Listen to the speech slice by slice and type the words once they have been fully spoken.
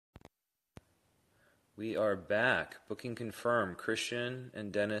We are back. Booking confirmed. Christian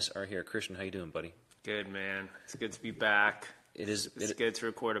and Dennis are here. Christian, how you doing, buddy? Good, man. It's good to be back. It's good to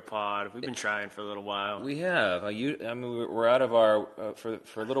record a pod. We've been trying for a little while. We have. We're out of our for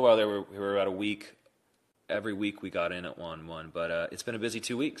a little while there. We were about a week. Every week we got in at one, but it's been a busy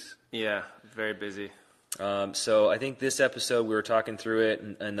 2 weeks. Yeah, very busy. So I think this episode we were talking through it,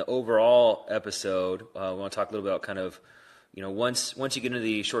 and the overall episode we want to talk a little about kind of, once you get into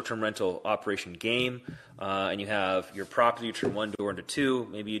the short-term rental operation game, and you have your property, you turn one door into two,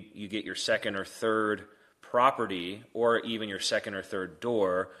 maybe you get your second or third property, or even your second or third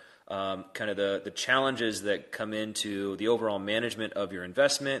door, kind of the challenges that come into the overall management of your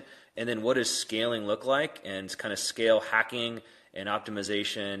investment, and then what does scaling look like, and kind of scale hacking and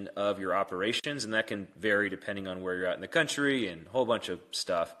optimization of your operations, and that can vary depending on where you're at in the country and a whole bunch of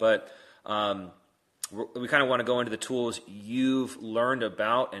stuff. But we kind of want to go into the tools you've learned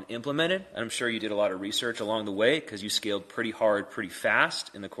about and implemented. I'm sure you did a lot of research along the way because you scaled pretty hard, pretty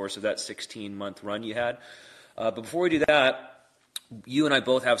fast in the course of that 16-month run you had. But before we do that, you and I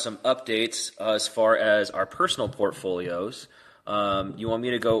both have some updates as far as our personal portfolios. You want me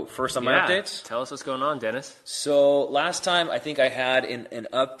to go first on my updates? Tell us what's going on, Dennis. So last time I think I had an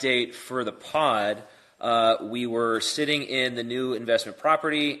update for the pod. We were sitting in the new investment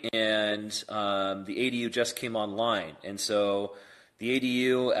property, and the ADU just came online. And so the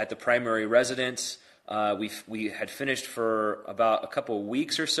ADU at the primary residence, we had finished for about a couple of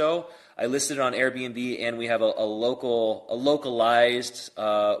weeks or so. I listed it on Airbnb, and we have a localized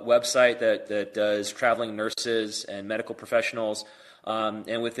website that does traveling nurses and medical professionals.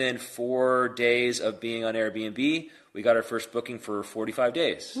 And within 4 days of being on Airbnb, we got our first booking for 45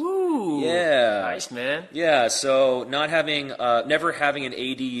 days. Ooh, yeah, nice, man. Yeah, so never having an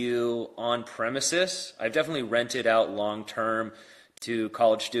ADU on premises. I've definitely rented out long term to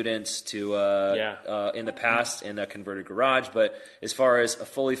college students in the past in a converted garage, but as far as a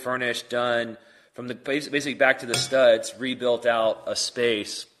fully furnished, done from the basically back to the studs, rebuilt out a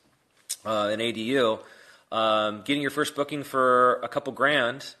space, an ADU. Getting your first booking for a couple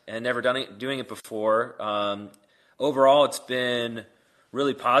grand and never doing it before. Overall, it's been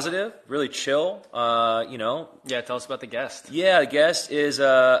really positive, really chill. Yeah, tell us about the guest. Yeah, the guest is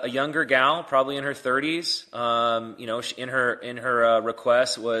a younger gal, probably in her 30s. In her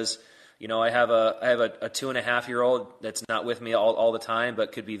request was, I have a 2.5-year-old that's not with me all the time,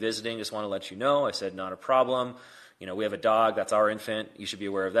 but could be visiting. Just want to let you know. I said, not a problem. We have a dog. That's our infant. You should be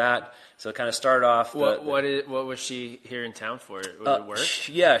aware of that. So it kind of started off. What was she here in town for? Was it work?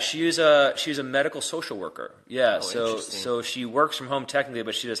 She's a medical social worker. Yeah. So she works from home technically,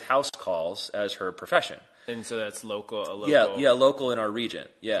 but she does house calls as her profession. And so that's local. Yeah, local in our region.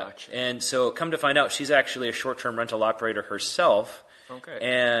 Yeah. Gotcha. And so come to find out, she's actually a short-term rental operator herself. Okay.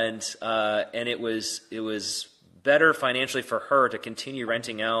 And it was better financially for her to continue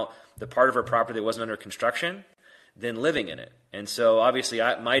renting out the part of her property that wasn't under construction than living in it. And so obviously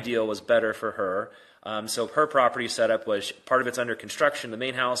my deal was better for her. So her property setup was part of it's under construction, the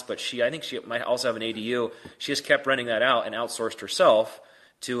main house, but I think she might also have an ADU. She just kept renting that out and outsourced herself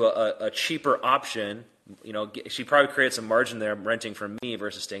to a cheaper option. She probably created some margin there renting from me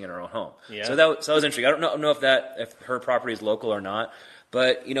versus staying in her own home. Yeah. So that was interesting. I don't know if her property is local or not,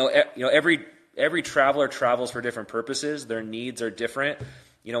 but every traveler travels for different purposes. Their needs are different.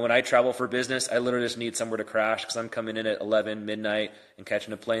 When I travel for business, I literally just need somewhere to crash because I'm coming in at 11 midnight and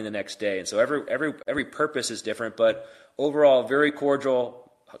catching a plane the next day. And so every purpose is different, but overall very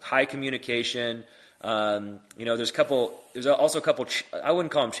cordial, high communication. There's also a couple. I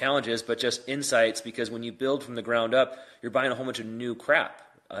wouldn't call them challenges, but just insights, because when you build from the ground up, you're buying a whole bunch of new crap,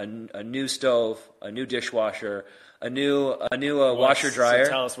 a new stove, a new dishwasher, a new washer dryer.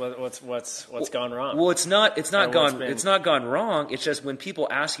 So tell us what's gone wrong. Well, it's not gone wrong. It's just when people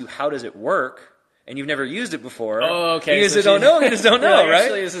ask you how does it work, and you've never used it before. Oh, okay. You just don't know, right?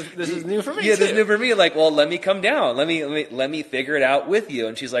 Actually, this is new for me. Yeah, this is new for me. Like, well, let me come down. Let me figure it out with you.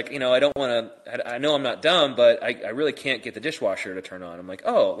 And she's like, I don't want to. I know I'm not dumb, but I really can't get the dishwasher to turn on. I'm like,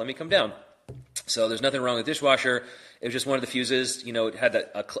 oh, let me come down. So there's nothing wrong with the dishwasher. It was just one of the fuses. It had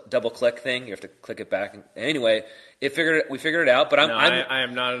that double click thing. You have to click it back. Anyway, we figured it out. But I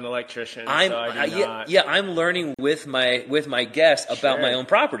am not an electrician. So I do not. Yeah, I'm learning with my guest about my own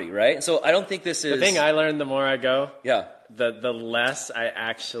property, right? So I don't think this is the thing. I learn the more I go. Yeah. The less I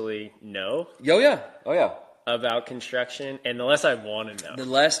actually know. Oh yeah. About construction, and the less I want to know. The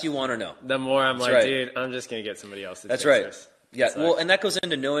less you want to know. The more I'm like, dude, I'm just gonna get somebody else to fix this. Yeah, well, and that goes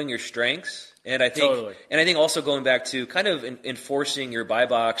into knowing your strengths, and I think also going back to kind of enforcing your buy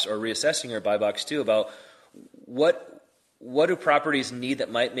box or reassessing your buy box too about what what do properties need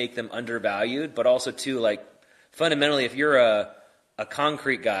that might make them undervalued, but also too, like, fundamentally, if you're a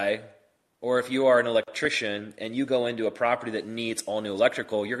concrete guy, or if you are an electrician and you go into a property that needs all new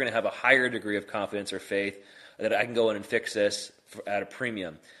electrical, you're going to have a higher degree of confidence or faith that I can go in and fix this at a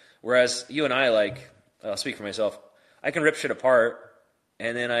premium. Whereas you and I, like, I'll speak for myself, I can rip shit apart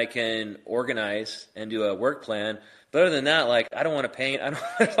and then I can organize and do a work plan. But other than that, like, I don't want to paint.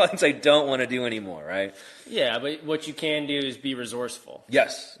 There's things I don't want to do anymore, right? Yeah, but what you can do is be resourceful.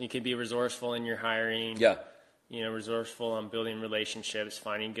 Yes. You can be resourceful in your hiring. Yeah. You know, resourceful on building relationships,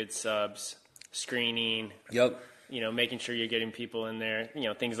 finding good subs, screening. Yep. You know, making sure you're getting people in there. You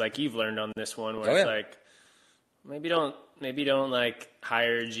know, things like you've learned on this one, where it's like, maybe don't like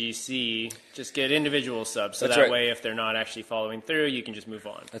hire a GC. Just get individual subs, so that way, if they're not actually following through, you can just move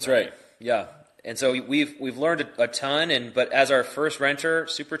on. That's right. Yeah. And so we've learned a ton, but as our first renter,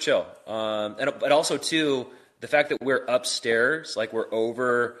 super chill. But also too, the fact that we're upstairs, like we're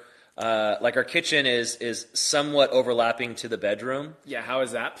over. Like our kitchen is somewhat overlapping to the bedroom. Yeah, how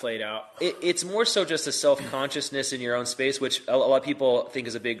has that played out? It's more so just a self-consciousness in your own space, which a lot of people think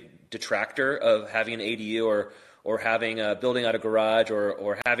is a big detractor of having an ADU or having building out a garage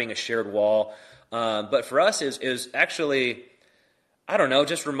or having a shared wall. But for us, is actually, I don't know,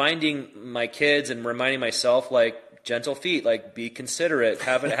 just reminding my kids and reminding myself, like, gentle feet, like, be considerate,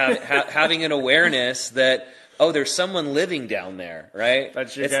 having an awareness that, oh, there's someone living down there, right?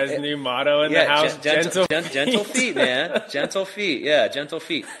 That's your guys' new motto in the house. Gentle feet, man. Gentle feet. Yeah, gentle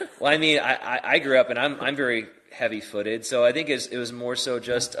feet. Well, I mean, I grew up and I'm very heavy-footed, so I think it was more so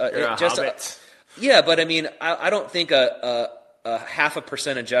just yeah. But I mean, I don't think a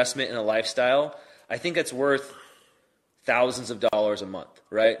 0.5% adjustment in a lifestyle. I think it's worth thousands of dollars a month,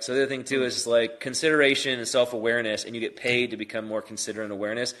 right? So the other thing too is like consideration and self-awareness, and you get paid to become more considerate and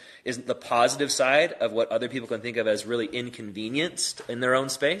awareness is the positive side of what other people can think of as really inconvenienced in their own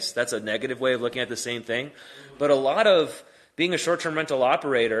space. That's a negative way of looking at the same thing. But a lot of being a short-term rental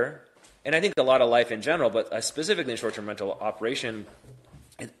operator, and I think a lot of life in general, but specifically in short-term rental operation,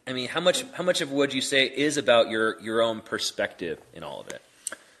 I mean, how much of what you say is about your own perspective in all of it?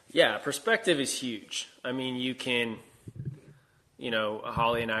 Yeah, perspective is huge. I mean, you can... You know,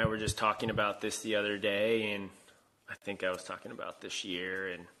 Holly and I were just talking about this the other day, and I think I was talking about this year,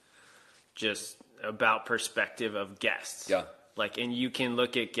 and just about perspective of guests. Yeah. Like, and you can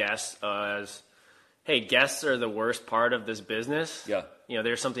look at guests as, hey, guests are the worst part of this business. Yeah. You know,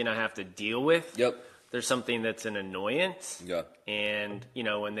 there's something I have to deal with. Yep. There's something that's an annoyance. Yeah. And, you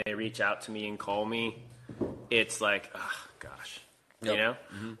know, when they reach out to me and call me, it's like, oh, gosh. Yep. You know?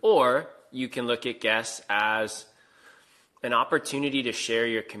 Mm-hmm. Or you can look at guests as an opportunity to share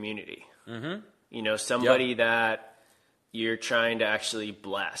your community. Mm-hmm. You know, somebody that you're trying to actually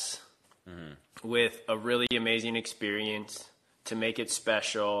bless with a really amazing experience, to make it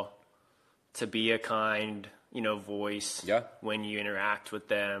special, to be a kind, you know, voice when you interact with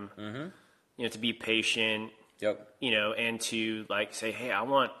them, you know, to be patient, you know, and to like say, hey, I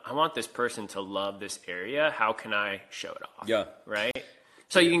want this person to love this area. How can I show it off? Yeah. Right.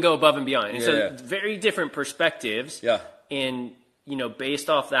 So you can go above and beyond. And very different perspectives. Yeah. And, you know, based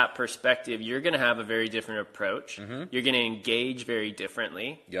off that perspective, you're going to have a very different approach. Mm-hmm. You're going to engage very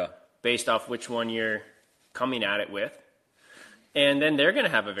differently based off which one you're coming at it with. And then they're going to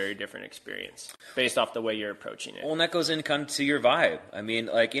have a very different experience based off the way you're approaching it. Well, and that goes in kind of to your vibe. I mean,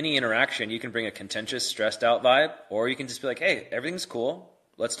 like any interaction, you can bring a contentious, stressed out vibe, or you can just be like, hey, everything's cool.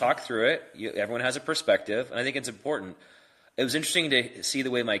 Let's talk through it. Everyone has a perspective. And I think it's important. It was interesting to see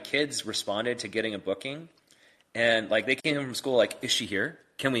the way my kids responded to getting a booking. And, like, they came from school like, is she here?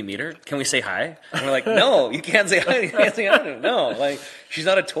 Can we meet her? Can we say hi? And we're like, no, you can't say hi. You can't say hi. No, like, she's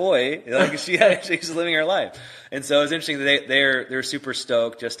not a toy. Like, she's living her life. And so it's interesting that they're super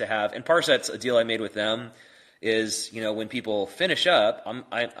stoked just to have. And part of that's a deal I made with them is, you know, when people finish up, I'm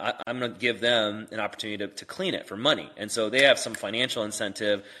going to give them an opportunity to clean it for money. And so they have some financial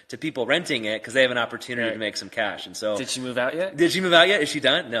incentive to people renting it because they have an opportunity to make some cash. And so, did she move out yet? Did she move out yet? Is she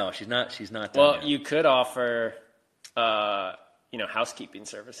done? No, she's not. She's not done. Well, yet. You could offer, you know, housekeeping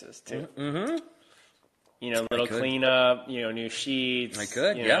services too. Mm-hmm. You know, little cleanup. You know, new sheets. I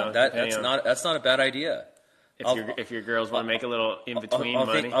could. Yeah, that's not a bad idea. If your girls want to make a little in between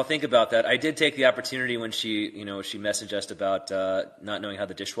money, I'll think about that. I did take the opportunity when she messaged us about not knowing how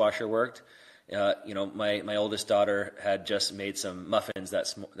the dishwasher worked. You know, my oldest daughter had just made some muffins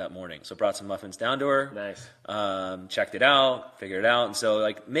that morning, so brought some muffins down to her. Nice. Checked it out, figured it out, and so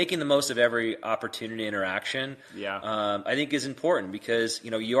like making the most of every opportunity interaction. I think is important because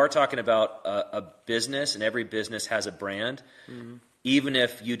you know you are talking about a business, and every business has a brand. Mm-hmm. even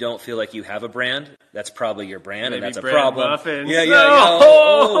if you don't feel like you have a brand, that's probably your brand, Maybe and that's a brand problem. muffins.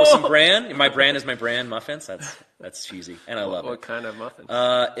 Yeah. Some brand. My brand is my brand muffins. That's cheesy, and I love it. What kind of muffins?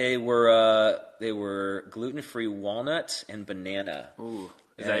 They were gluten-free walnut and banana. Ooh,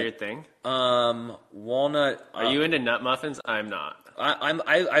 is that your thing? Walnut. Are you into nut muffins? I'm not.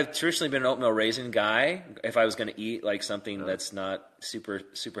 I've traditionally been an oatmeal raisin guy. If I was going to eat like something that's not super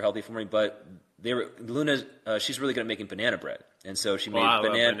healthy for me, but Luna's she's really good at making banana bread, and so she made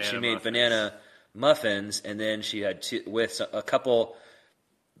banana muffins, and then she had with a couple,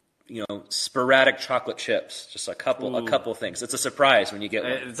 sporadic chocolate chips, just a couple things. It's a surprise when you get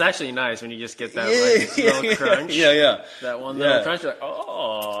one. It's actually nice when you just get that little crunch. Yeah. That one little crunch. You're like,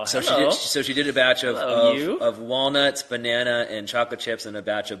 oh, so she did a batch Hello, of walnuts, banana, and chocolate chips, and a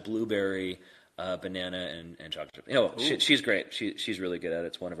batch of blueberry, banana, and chocolate chips. She's great. She's really good at it.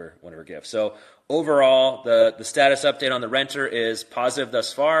 It's one of her gifts. So overall, the status update on the renter is positive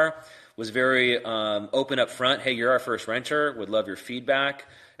thus far. Was very open up front. Hey, you're our first renter. Would love your feedback.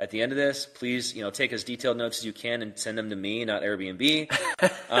 At the end of this, please, take as detailed notes as you can and send them to me, not Airbnb.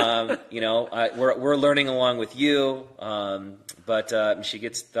 We're learning along with you, but she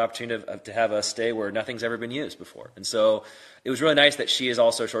gets the opportunity to have a stay where nothing's ever been used before. And so it was really nice that she is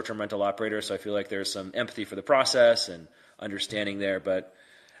also a short-term rental operator, so I feel like there's some empathy for the process and understanding there, but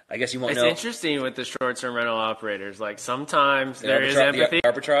I guess you won't know. It's interesting with the short-term rental operators. Like sometimes there is empathy. The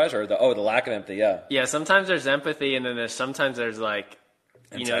arbitrage or the lack of empathy, yeah. Yeah, sometimes there's empathy, and then sometimes there's like,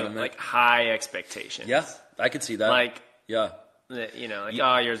 like high expectations. Yeah, I could see that. Like, yeah.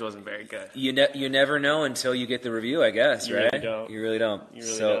 Yours wasn't very good. You never know until you get the review, I guess, right? You really don't.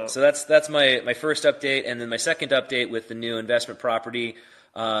 So that's my first update, and then my second update with the new investment property.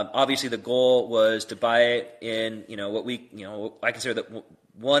 Obviously, the goal was to buy it in what I consider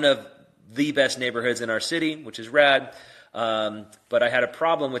one of the best neighborhoods in our city, which is rad. But I had a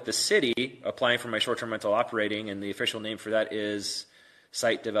problem with the city applying for my short-term rental operating, and the official name for that is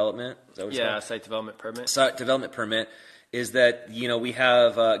site development. Is that what it's called? Site development permit. Site development permit is that we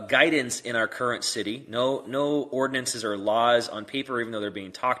have guidance in our current city. No ordinances or laws on paper, even though they're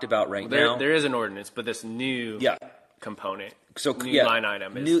being talked about now. There is an ordinance, but this new component, line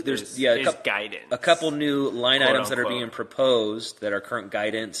item is guidance. A couple new line items that are unquote. being proposed that are current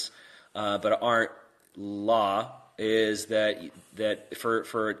guidance, but aren't law. Is that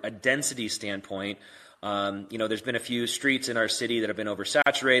for a density standpoint. There's been a few streets in our city that have been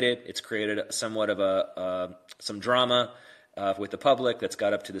oversaturated. It's created somewhat of some drama with the public that's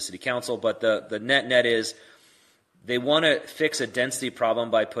got up to the city council. But the net is they want to fix a density problem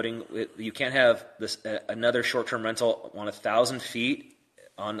by you can't have another short-term rental on 1,000 feet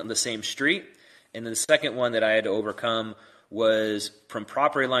on the same street. And then the second one that I had to overcome was from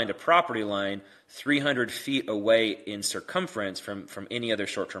property line to property line, 300 feet away in circumference from any other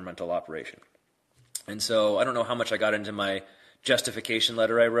short-term rental operation. And so I don't know how much I got into my justification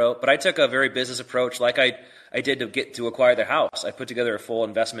letter I wrote, but I took a very business approach like I did to acquire the house. I put together a full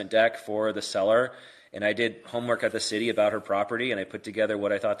investment deck for the seller, and I did homework at the city about her property, and I put together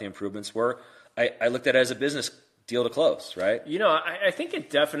what I thought the improvements were. I looked at it as a business deal to close, right? I think it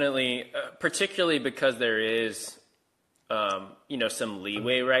definitely, particularly because there is, some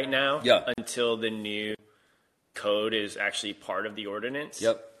leeway right now until the new code is actually part of the ordinance.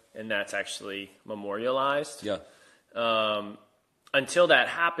 Yep. And that's actually memorialized. Yeah. Until that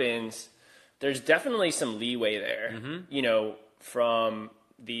happens, there's definitely some leeway there. Mm-hmm. From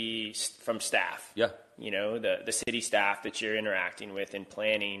staff. Yeah. The city staff that you're interacting with and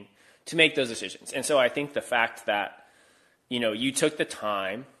planning to make those decisions. And so I think the fact that you took the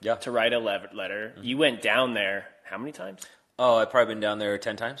time to write a letter. Mm-hmm. You went down there how many times? Oh, I've probably been down there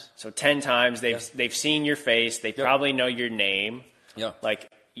 10 times. So 10 times they've seen your face. They probably know your name. Yeah. Like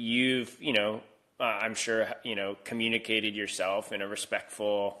you've, I'm sure, communicated yourself in a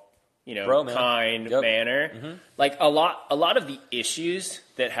respectful, kind manner. Mm-hmm. Like a lot of the issues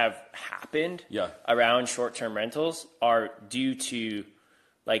that have happened around short-term rentals are due to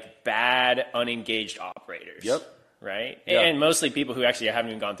like bad, unengaged operators. Yep. Right? Yeah. And mostly people who actually haven't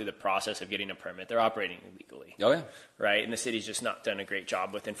even gone through the process of getting a permit. They're operating illegally. Oh, yeah. Right? And the city's just not done a great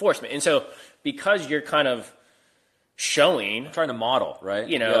job with enforcement. And so because you're kind of showing... I'm trying to model, right?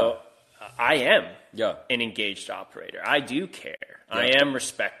 I am an engaged operator. I do care. Yeah. I am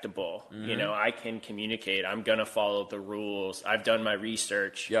respectable. Mm-hmm. I can communicate. I'm going to follow the rules. I've done my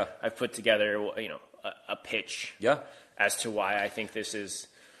research. Yeah. I've put together, a pitch as to why I think this is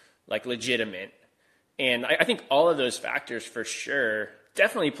like legitimate. And I think all of those factors for sure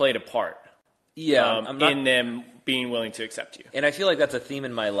definitely played a part. Yeah. In them being willing to accept you. And I feel like that's a theme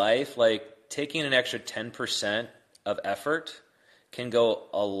in my life, like taking an extra 10% of effort can go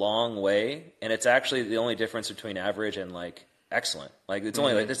a long way, and it's actually the only difference between average and like excellent. Like it's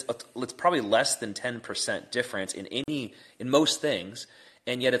only like this. It's probably less than 10% difference in most things,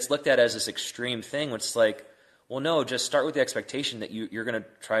 and yet it's looked at as this extreme thing, which is like, well, no, just start with the expectation that you're going to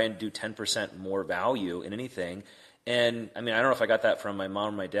try and do 10% more value in anything. And I mean, I don't know if I got that from my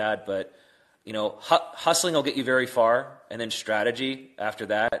mom or my dad, but hustling will get you very far, and then strategy after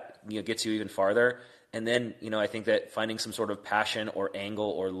that, gets you even farther. And then, I think that finding some sort of passion or angle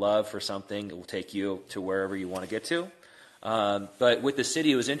or love for something will take you to wherever you want to get to. But with the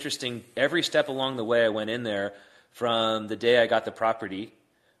city, it was interesting. Every step along the way I went in there, from the day I got the property,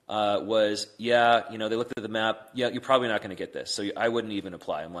 they looked at the map. Yeah, you're probably not going to get this, so I wouldn't even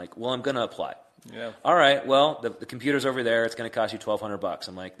apply. I'm like, well, I'm going to apply. Yeah. All right. Well, the computer's over there. It's going to cost you $1,200.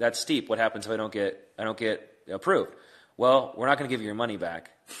 I'm like, that's steep. What happens if I don't get approved? Well, we're not going to give you your money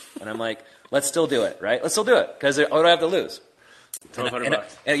back. And I'm like, let's still do it, right? Let's still do it, because what do I have to lose? $1,200.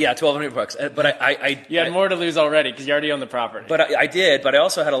 Yeah, $1,200. But I you had more to lose already because you already own the property. But I did. But I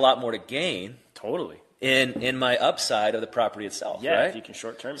also had a lot more to gain. Totally. In my upside of the property itself, yeah, right? If you can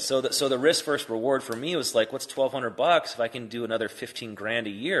short term it. So the risk versus reward for me was like, what's $1,200 if I can do another $15,000 a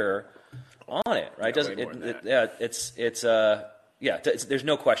year on it, right? There's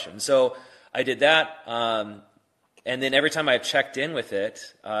no question. So I did that. And then every time I checked in with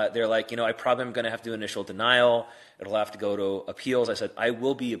it, they're like, I probably am going to have to do initial denial. It'll have to go to appeals. I said, I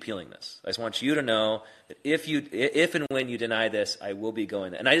will be appealing this. I just want you to know that if and when you deny this, I will be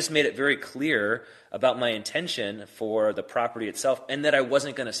going there. And I just made it very clear about my intention for the property itself, and that I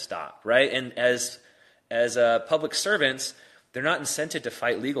wasn't going to stop, right? And as public servants, they're not incented to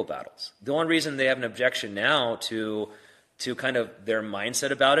fight legal battles. The only reason they have an objection now to kind of their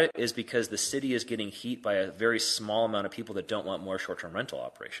mindset about it is because the city is getting heat by a very small amount of people that don't want more short-term rental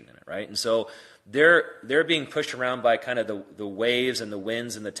operation in it, right? And so they're being pushed around by kind of the waves and the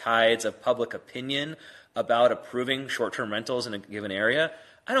winds and the tides of public opinion about approving short-term rentals in a given area.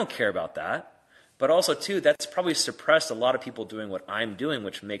 I don't care about that. But also, too, that's probably suppressed a lot of people doing what I'm doing,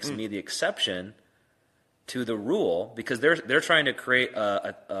 which makes me the exception to the rule, because they're trying to create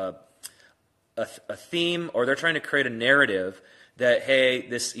a theme, or they're trying to create a narrative that, hey,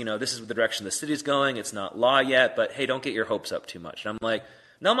 this is the direction the city's going. It's not law yet, but hey, don't get your hopes up too much. And I'm like,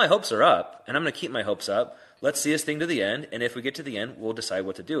 no, my hopes are up, and I'm going to keep my hopes up. Let's see this thing to the end, and if we get to the end, we'll decide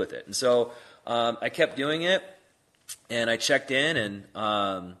what to do with it. And so I kept doing it, and I checked in, and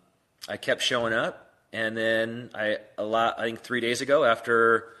I kept showing up. And then I think 3 days ago,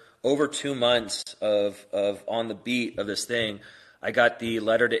 after over 2 months of on the beat of this thing, I got the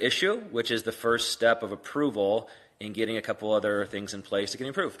letter to issue, which is the first step of approval in getting a couple other things in place to get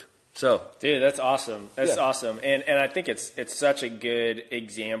approved. So, dude, that's awesome. That's awesome. And I think it's such a good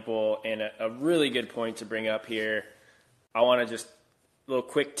example and a really good point to bring up here. I want to just a little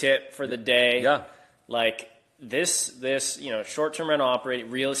quick tip for the day. Yeah. Like this short-term rental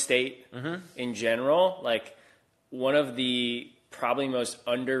real estate in general, like one of the probably most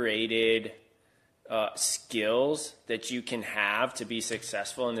underrated skills that you can have to be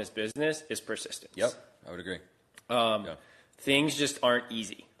successful in this business is persistence. Yep, I would agree. Things just aren't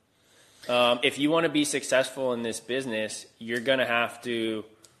easy. If you want to be successful in this business, you're going to have to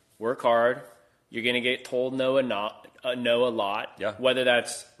work hard. You're going to get told no a lot, whether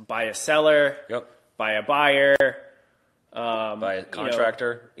that's by a seller, by a buyer, by a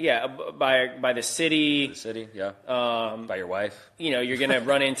contractor, by the city, by your wife. You're going to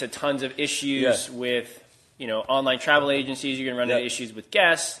run into tons of issues with online travel agencies. You're going to run into issues with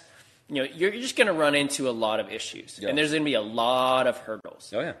guests. You're just going to run into a lot of issues, and there's going to be a lot of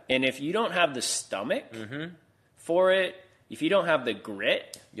hurdles. Oh yeah. And if you don't have the stomach for it, if you don't have the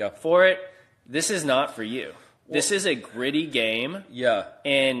grit for it, this is not for you. This is a gritty game. Yeah.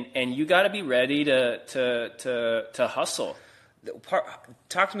 And you got to be ready to hustle.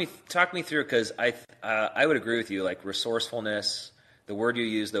 Talk me through, because I would agree with you. Like resourcefulness, the word you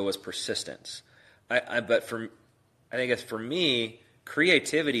used though was persistence. But I think it's for me,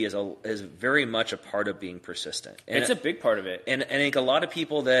 creativity is very much a part of being persistent. And it's a big part of it. And I think a lot of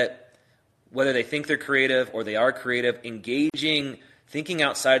people that, whether they think they're creative or they are creative, engaging, thinking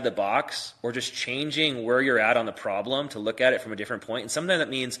outside the box, or just changing where you're at on the problem to look at it from a different point. And sometimes that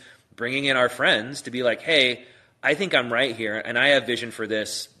means bringing in our friends to be like, hey, I think I'm right here, and I have vision for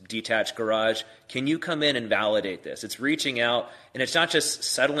this detached garage. Can you come in and validate this? It's reaching out, and it's not just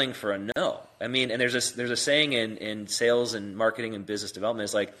settling for a no. I mean, and there's a saying in sales and marketing and business development,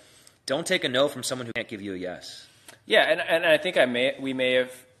 is like, don't take a no from someone who can't give you a yes. Yeah, and I think I may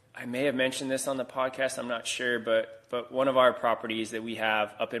have mentioned this on the podcast. I'm not sure, but one of our properties that we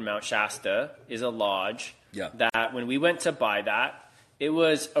have up in Mount Shasta is a lodge. Yeah. That when we went to buy that, It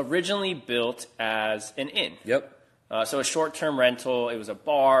was originally built as an inn. Yep. So a short-term rental, it was a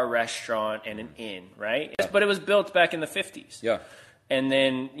bar, restaurant, and an inn, right? Yeah. But it was built back in the 50s. Yeah. And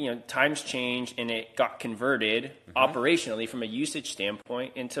then, times changed and it got converted operationally from a usage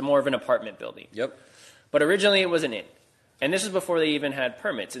standpoint into more of an apartment building. Yep. But originally it was an inn. And this is before they even had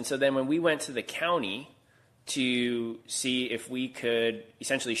permits. And so then when we went to the county to see if we could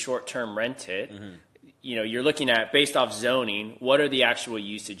essentially short-term rent it, you're looking at, based off zoning, what are the actual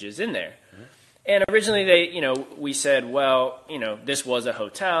usages in there? And originally we said, well, this was a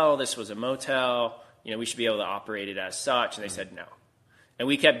hotel, this was a motel, we should be able to operate it as such. And they said no. And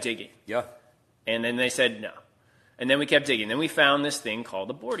we kept digging. Yeah. And then they said no. And then we kept digging. Then we found this thing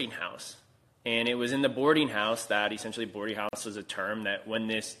called a boarding house. And it was in the boarding house that essentially boarding house was a term that when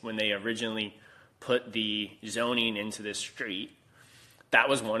they originally put the zoning into this street, that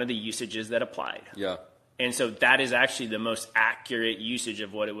was one of the usages that applied. Yeah. And so that is actually the most accurate usage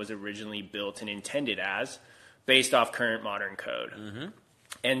of what it was originally built and intended as, based off current modern code.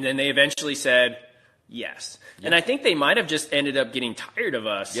 And then they eventually said yes. Yeah. And I think they might have just ended up getting tired of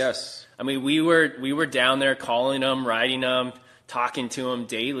us. Yes. I mean, we were down there calling them, writing them, talking to them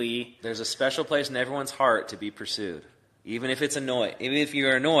daily. There's a special place in everyone's heart to be pursued. Even if it's annoyed. Even if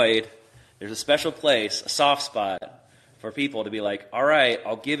you're annoyed, there's a special place, a soft spot for people to be like, all right,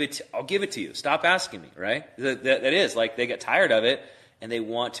 I'll give it to you. Stop asking me, right? That is, like, they get tired of it and they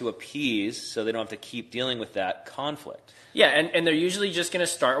want to appease so they don't have to keep dealing with that conflict. Yeah, and they're usually just going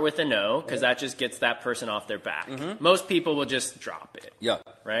to start with a no because that just gets that person off their back. Most people will just drop it. Yeah.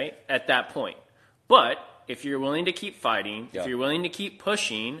 Right? At that point. But if you're willing to keep fighting, Yeah. if you're willing to keep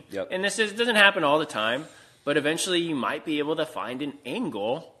pushing, Yep. and doesn't happen all the time, but eventually you might be able to find an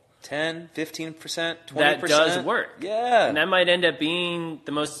angle 10, 15%, 20%. that does work. Yeah. And that might end up being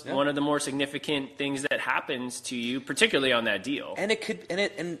one of the more significant things that happens to you, particularly on that deal. And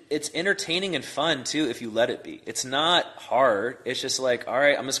it's entertaining and fun too if you let it be. It's not hard. It's just like, all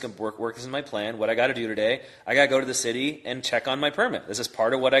right, I'm just gonna work. This is my plan. What I got to do today, I got to go to the city and check on my permit. This is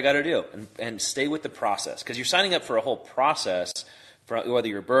part of what I got to do, and stay with the process because you're signing up for a whole process. Whether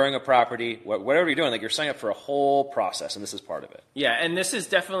you're borrowing a property, whatever you're doing, like you're signing up for a whole process, and this is part of it. Yeah, and this is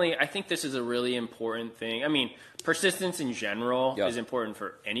definitely, I think this is a really important thing. I mean, persistence in general is important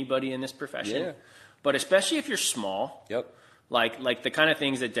for anybody in this profession, but especially if you're small. Yep. Like the kind of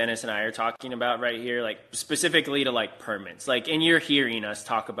things that Dennis and I are talking about right here, like specifically to like permits. Like, and you're hearing us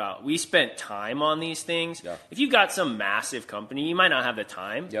talk about, we spent time on these things. Yeah. If you've got some massive company, you might not have the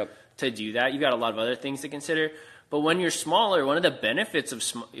time to do that. You've got a lot of other things to consider. But when you're smaller, one of the benefits of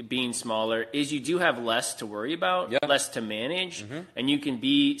being smaller is you do have less to worry about, less to manage, and you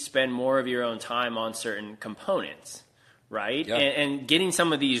can spend more of your own time on certain components, right? Yeah. And getting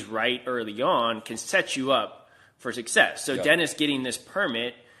some of these right early on can set you up for success. So Dennis getting this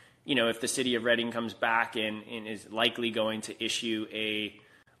permit, if the city of Reading comes back and is likely going to issue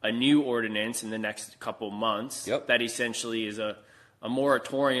a new ordinance in the next couple months, that essentially is a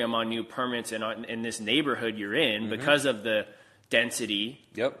moratorium on new permits in this neighborhood you're in because of the density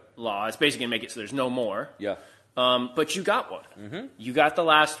law. It's basically going to make it so there's no more. Yeah. But you got one. You got the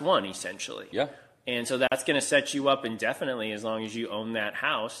last one, essentially. Yeah. And so that's going to set you up indefinitely as long as you own that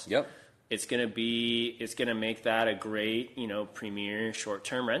house. Yep. It's going to make that a great, premier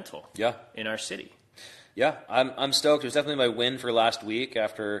short-term rental. In our city. Yeah, I'm stoked. It was definitely my win for last week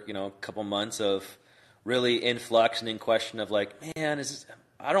after, a couple months of really in flux and in question of like, man,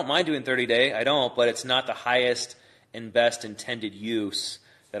 I don't mind doing 30-day. I don't, but it's not the highest and best intended use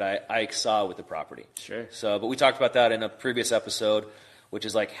that I saw with the property. Sure. So, but we talked about that in a previous episode, which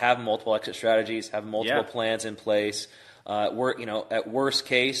is like have multiple exit strategies, have multiple plans in place. At worst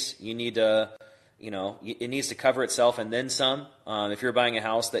case, you need to, it needs to cover itself and then some. If you're buying a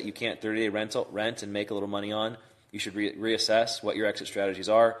house that you can't 30-day rent and make a little money on, you should reassess what your exit strategies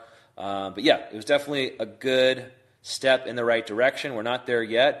are. But yeah, it was definitely a good step in the right direction. We're not there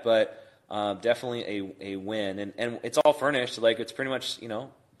yet, but definitely a win. And it's all furnished. Like it's pretty much,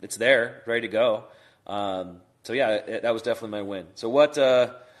 it's there, ready to go. So yeah, that was definitely my win. So what,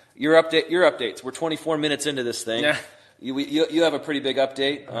 your updates? We're 24 minutes into this thing. Yeah. You have a pretty big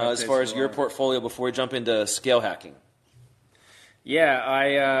update as far as your portfolio before we jump into scale hacking. Yeah,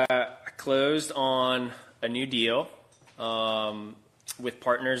 I closed on a new deal with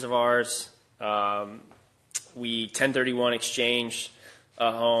partners of ours. We 1031 exchanged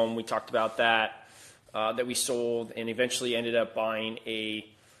a home. We talked about that we sold and eventually ended up buying a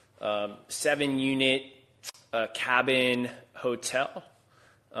 7-unit cabin hotel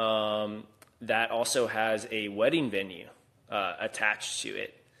that also has a wedding venue attached to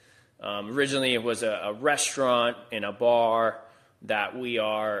it. Originally, it was a restaurant and a bar, that we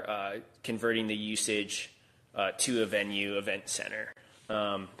are converting the usage to a venue event center.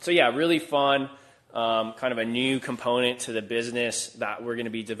 So yeah, really fun, kind of a new component to the business that we're going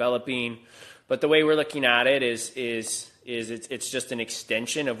to be developing. But the way we're looking at it is it's just an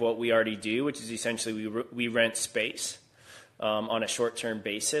extension of what we already do, which is essentially we rent space on a short-term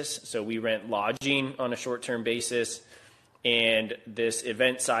basis. So we rent lodging on a short-term basis, and this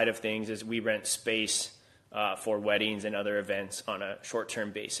event side of things is we rent space for weddings and other events on a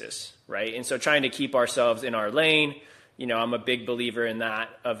short-term basis, right? And so trying to keep ourselves in our lane. I'm a big believer in that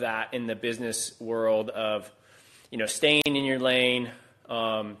in the business world of, staying in your lane,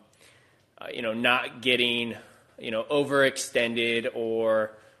 not getting, overextended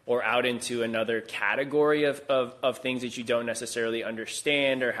or out into another category of things that you don't necessarily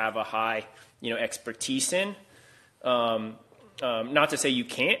understand or have a high, expertise in. Not to say you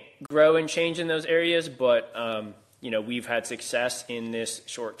can't grow and change in those areas, but, we've had success in this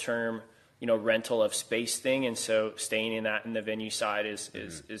short-term, rental of space thing. And so staying in the venue side is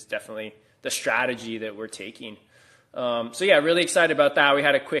definitely the strategy that we're taking. So yeah, really excited about that. We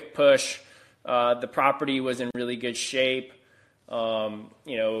had a quick push. The property was in really good shape. Based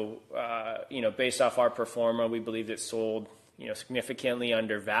off our pro forma, we believed it sold, significantly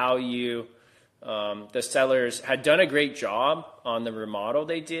under value. The sellers had done a great job on the remodel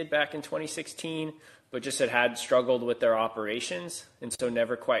they did back in 2016, but just had struggled with their operations, and so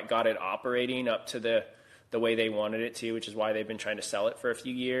never quite got it operating up to the way they wanted it to, which is why they've been trying to sell it for a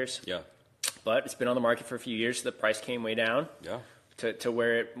few years. Yeah. But it's been on the market for a few years, so the price came way down. Yeah. To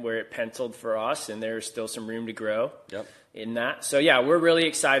where it penciled for us, and there's still some room to grow. Yep. In that. So yeah, we're really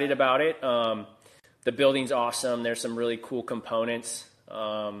excited about it. The building's awesome. There's some really cool components.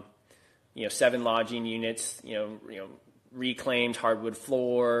 7 lodging units, reclaimed hardwood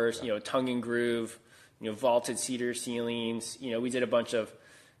floors, tongue and groove, vaulted cedar ceilings. We did a bunch of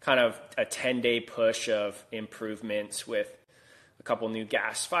kind of a 10-day push of improvements with a couple new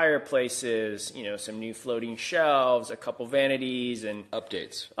gas fireplaces, some new floating shelves, a couple vanities, and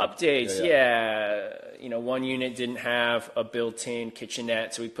updates. Yeah. One unit didn't have a built-in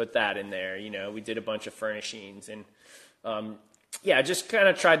kitchenette, so we put that in there. We did a bunch of furnishings, and just kind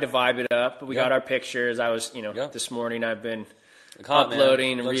of tried to vibe it up. But we got our pictures. I was, this morning I've been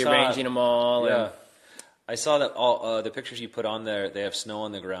uploading and rearranging them all. Yeah. And I saw that all the pictures you put on there, they have snow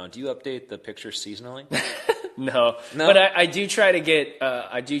on the ground. Do you update the pictures seasonally? No, but I do try to get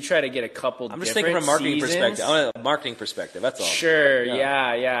a couple. I'm just thinking from a marketing perspective. I want a marketing perspective. That's all. Sure.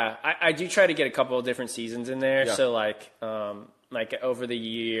 Yeah. I do try to get a couple of different seasons in there. Yeah. So like over the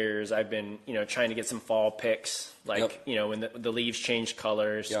years, I've been trying to get some fall pics. When the leaves change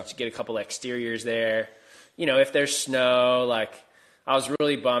colors, to get a couple exteriors there. If there's snow, I was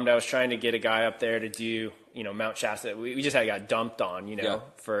really bummed. I was trying to get a guy up there to do, Mount Shasta. We just had got dumped on,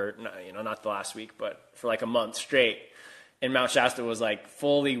 for, not the last week, but for a month straight. And Mount Shasta was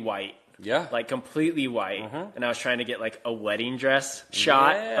fully white. Yeah. Completely white. And I was trying to get a wedding dress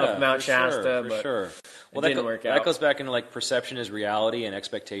shot of Mount Shasta. But it didn't work out. That goes back into perception is reality and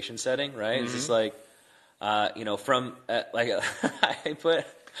expectation setting, right? Mm-hmm. It's just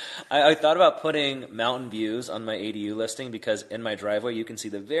I thought about putting mountain views on my ADU listing because in my driveway you can see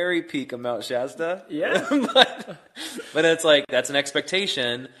the very peak of Mount Shasta. Yeah. but it's that's an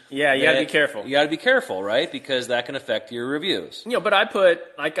expectation. Yeah, you got to be careful. You got to be careful, right? Because that can affect your reviews. But I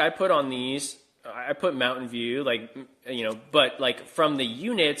put on these, I put mountain view, but from the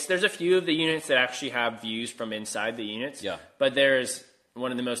units, there's a few of the units that actually have views from inside the units. Yeah. But there's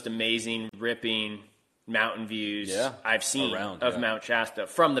one of the most amazing, ripping mountain views I've seen of Mount Shasta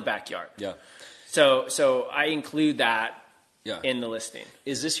from the backyard. Yeah. So I include that in the listing.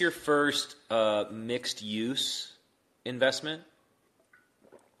 Is this your first mixed use investment?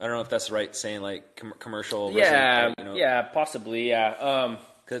 I don't know if that's the right saying, commercial. Yeah, possibly. Yeah.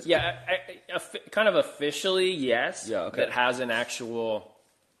 Kind of officially, yes. Yeah. Okay. That has an actual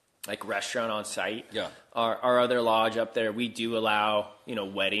restaurant on site. Yeah. Our other lodge up there, we do allow,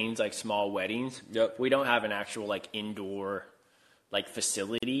 weddings, small weddings. Yep. We don't have an actual indoor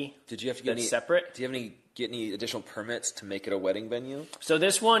facility. Did you have to get separate? Do you have get any additional permits to make it a wedding venue? So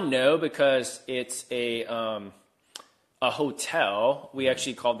this one, no, because it's a hotel. We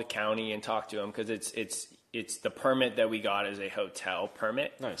actually called the county and talked to them because it's the permit that we got is a hotel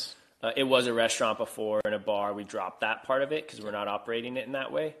permit. Nice. It was a restaurant before and a bar. We dropped that part of it because we're not operating it in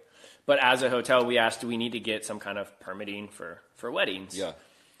that way. But as a hotel, we asked, do we need to get some kind of permitting for weddings? Yeah.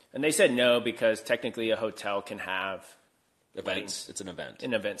 And they said no, because technically a hotel can have events. Weddings. It's an event.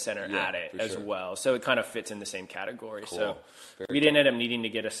 An event center at it as well. So it kind of fits in the same category. Cool. So we didn't end up needing to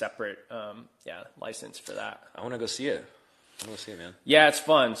get a separate license for that. I want to go see it. We'll see, man. Yeah, it's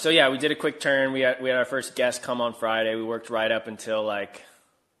fun. So yeah, we did a quick turn. We had our first guest come on Friday. We worked right up until like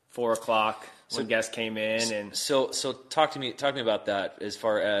 4:00 when guests came in. And so talk to me about that as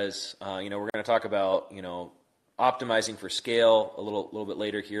far as we're going to talk about optimizing for scale a little bit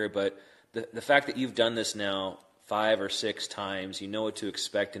later here, but the fact that you've done this now 5 or 6 times, you know what to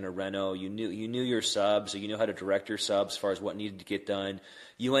expect in a reno. You knew your subs, so you know how to direct your subs as far as what needed to get done.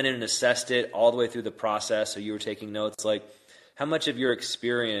 You went in and assessed it all the way through the process, so you were taking notes. Like, how much of your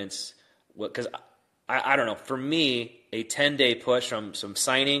experience? Because I don't know. For me, a 10-day push from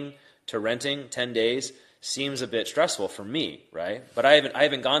signing to renting, 10 days seems a bit stressful for me, right? But I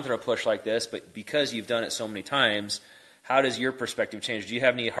haven't gone through a push like this. But because you've done it so many times, how does your perspective change? Do you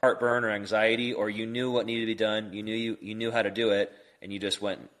have any heartburn or anxiety, or you knew what needed to be done, you knew how to do it, and you just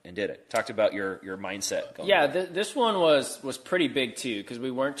went and did it? Talked about your mindset. Yeah, this one was pretty big too, because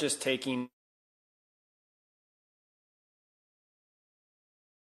we weren't just taking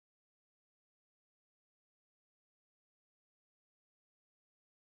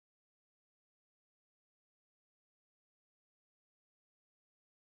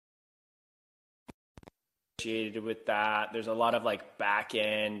with that. There's a lot of like back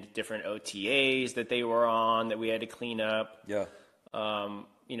end different OTAs that they were on that we had to clean up. Yeah.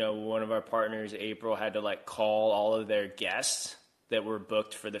 One of our partners, April, had to like call all of their guests that were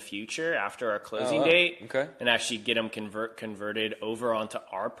booked for the future after our closing date, okay, and actually get them converted over onto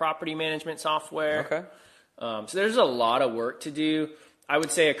our property management software. Okay. So there's a lot of work to do. I would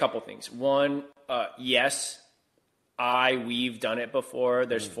say a couple things. One, yes, we've done it before.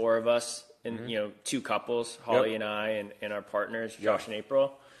 There's 4 of us. And 2 couples, Holly and I, and our partners, Josh and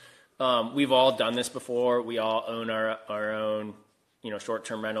April. We've all done this before. We all own our own,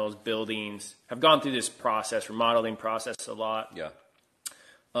 short-term rentals, buildings. Have gone through this remodeling process a lot. Yeah.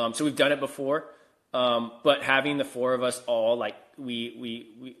 So we've done it before. But having the 4 of us all, like, we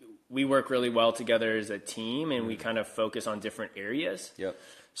work really well together as a team, and we kind of focus on different areas. Yep.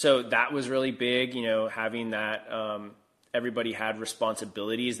 So that was really big, having that. Everybody had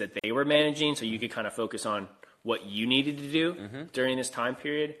responsibilities that they were managing, so you could kind of focus on what you needed to do during this time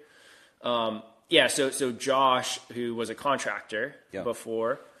period. So Josh, who was a contractor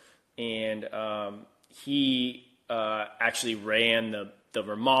before, and he actually ran the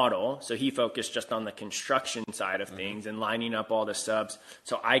remodel, so he focused just on the construction side of things and lining up all the subs,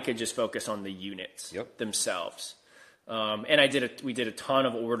 so I could just focus on the units themselves. And we did a ton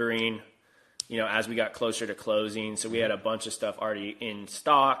of ordering, as we got closer to closing. So we had a bunch of stuff already in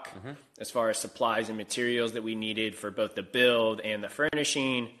stock as far as supplies and materials that we needed for both the build and the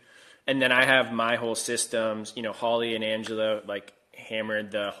furnishing. And then I have my whole systems, Holly and Angela like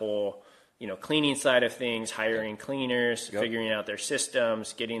hammered the whole, cleaning side of things, hiring cleaners, figuring out their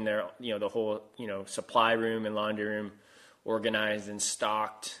systems, getting their, the whole, supply room and laundry room organized and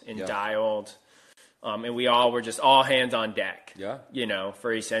stocked and dialed. And we all were just all hands on deck,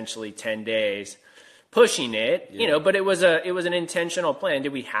 for essentially 10 days, pushing it, but it was an intentional plan.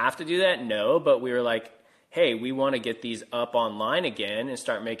 Did we have to do that? No, but we were like, hey, we want to get these up online again and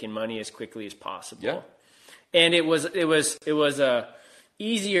start making money as quickly as possible. Yeah. And it was a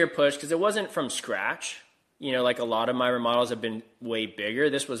easier push because it wasn't from scratch. Like a lot of my remodels have been way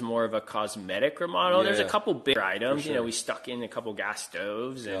bigger. This was more of a cosmetic remodel. There's a couple big items, we stuck in a couple gas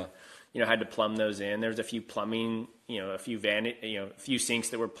stoves and had to plumb those in. There was a few plumbing, a few sinks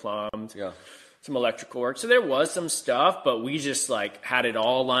that were plumbed, some electrical work. So there was some stuff, but we just like had it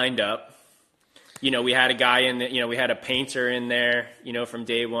all lined up. We had a guy we had a painter in there, from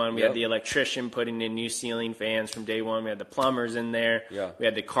day one. We had the electrician putting in new ceiling fans from day one. We had the plumbers in there. Yeah. We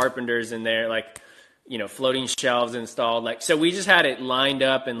had the carpenters in there, floating shelves installed. So we just had it lined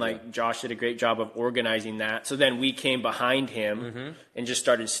up, and Josh did a great job of organizing that. So then we came behind him and just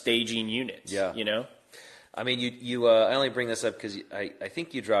started staging units. Yeah. I mean, I only bring this up because I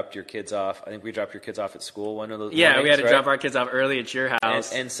think you dropped your kids off. I think we dropped your kids off at school one of those mornings, we had to drop our kids off early at your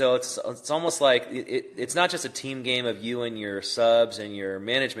house. And so it's almost like it's not just a team game of you and your subs and your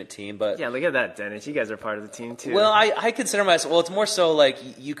management team, but... Yeah, look at that, Dennis. You guys are part of the team, too. Well, I consider myself... Well, it's more so like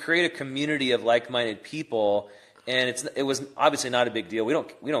you create a community of like-minded people, and it was obviously not a big deal. We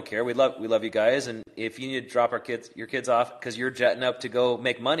don't care. We love you guys, and if you need to drop your kids off because you're jetting up to go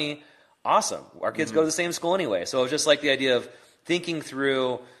make money... Awesome. Our kids go to the same school anyway. So it was just like the idea of thinking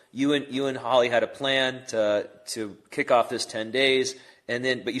through, you and Holly had a plan to kick off this 10 days,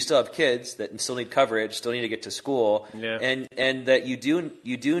 but you still have kids that still need coverage, still need to get to school. Yeah. And that you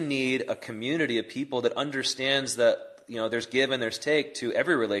do need a community of people that understands that, there's give and there's take to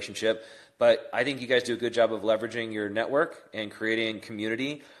every relationship. But I think you guys do a good job of leveraging your network and creating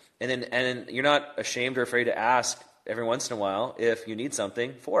community. And then you're not ashamed or afraid to ask every once in a while if you need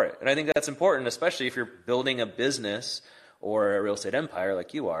something for it. And I think that's important, especially if you're building a business or a real estate empire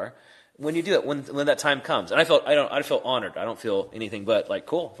like you are. When you do it, when that time comes, and I feel honored. I don't feel anything but like,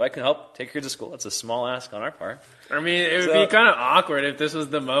 cool. If I can help take your kids to school, that's a small ask on our part. I mean, it would be kind of awkward if this was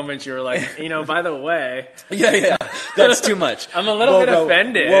the moment you were like, by the way. Yeah, that's too much. I'm a little bit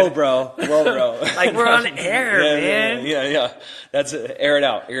offended. Whoa, bro. Like, we're on air, man. Yeah. That's it. Air it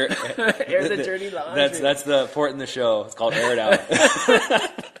out. Air the dirty laundry. That's the port in the show. It's called Air It Out.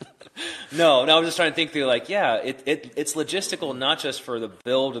 No, I was just trying to think through, like, it's logistical, not just for the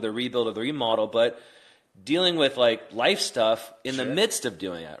build or the rebuild or the remodel, but dealing with, like, life stuff in the midst of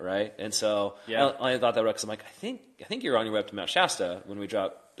doing it, right? And so I thought that because I'm like, I think you're on your way up to Mount Shasta when we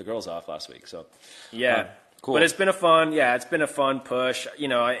dropped the girls off last week. So cool. But it's been a fun push,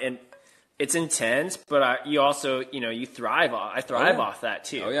 and it's intense, but you also, you thrive off. I thrive off that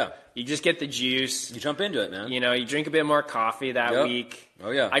too. Oh yeah. You just get the juice. You jump into it, man. You drink a bit more coffee that week. Oh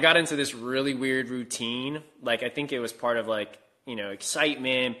yeah. I got into this really weird routine. Like, I think it was part of, like,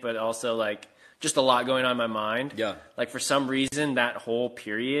 excitement, but also, like, just a lot going on in my mind. Yeah. Like, for some reason, that whole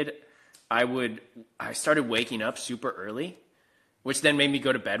period, I started waking up super early, which then made me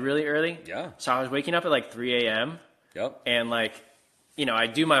go to bed really early. Yeah. So I was waking up at like 3 a.m. Yep. And, like, I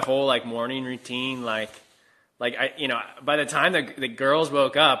do my whole, like, morning routine, like by the time the girls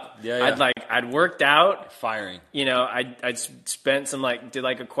woke up, I'd worked out, firing. I'd spent some, like, did,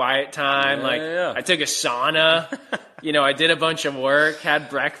 like, a quiet time, I took a sauna, I did a bunch of work,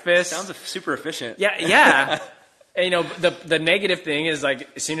 had breakfast. Sounds super efficient. Yeah. And, the negative thing is, like,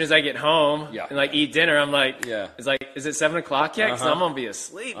 as soon as I get home and, like, eat dinner, I'm like, it's like, is it 7 o'clock yet? Because I'm gonna be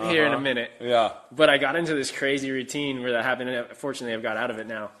asleep here in a minute. Yeah. But I got into this crazy routine where that happened. And fortunately, I've got out of it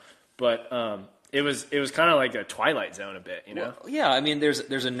now. But it was kind of like a Twilight Zone a bit, Well, yeah, I mean, there's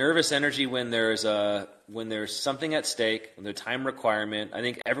a nervous energy when there's something at stake, when there's time requirement. I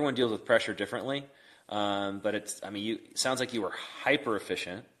think everyone deals with pressure differently, but it sounds like you were hyper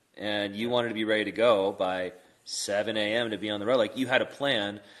efficient and you wanted to be ready to go by 7 a.m. to be on the road. Like, you had a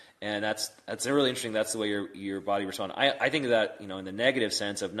plan, and that's really interesting. That's the way your body responded. I think of that, in the negative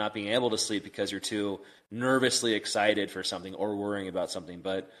sense of not being able to sleep because you're too nervously excited for something or worrying about something,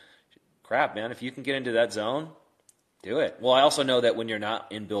 but crap, man, if you can get into that zone, do it. Well, I also know that when you're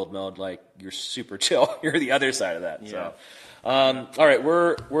not in build mode, like, you're super chill. You're the other side of that. Yeah. So, all right,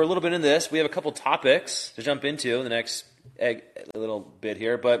 we're a little bit into this. We have a couple topics to jump into in the next little bit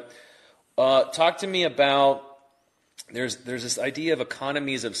here, but talk to me about there's this idea of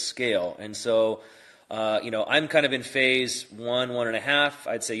economies of scale, and so I'm kind of in phase 1.5.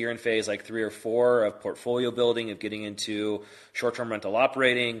 I'd say you're in phase like 3 or 4 of portfolio building, of getting into short-term rental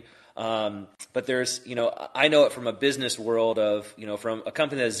operating. But there's, I know it from a business world of, from a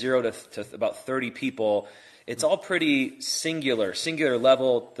company that's 0 to about 30 people, it's all pretty singular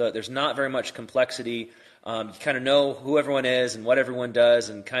level. There's not very much complexity. You kind of know who everyone is and what everyone does,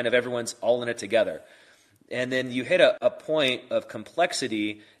 and kind of everyone's all in it together. And then you hit a point of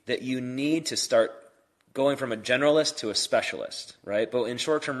complexity that you need to start going from a generalist to a specialist, right? But in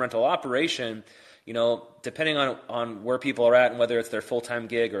short-term rental operation, depending on where people are at and whether it's their full-time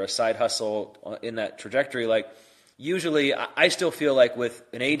gig or a side hustle in that trajectory, like, usually I still feel like with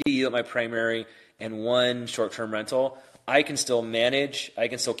an ADU at my primary and one short-term rental, I can still manage, I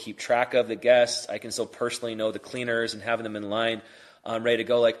can still keep track of the guests, I can still personally know the cleaners and having them in line ready to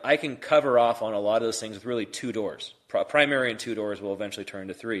go. Like, I can cover off on a lot of those things with really 2 doors. Primary and 2 doors will eventually turn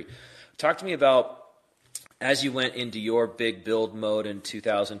to 3. Talk to me about, as you went into your big build mode in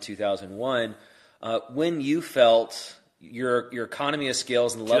 2001, when you felt your economy of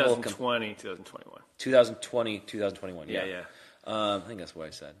scales and the level of 2021. Yeah. I think that's what I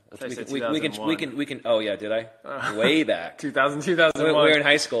said. We can. Oh yeah, did I? Way back. 2001. We were in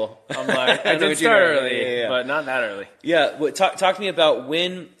high school. I'm like, I did start early, but not that early. Yeah. Well, talk to me about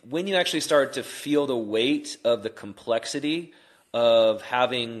when you actually started to feel the weight of the complexity of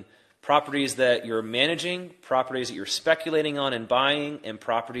having properties that you're managing, properties that you're speculating on and buying, and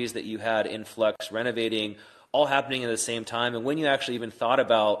properties that you had in flux renovating, all happening at the same time. And when you actually even thought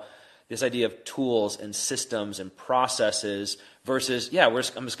about this idea of tools and systems and processes versus, I'm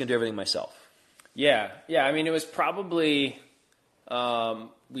just going to do everything myself. Yeah. I mean, it was probably,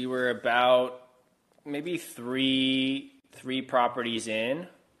 we were about maybe three properties in.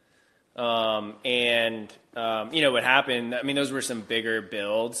 What happened, I mean, those were some bigger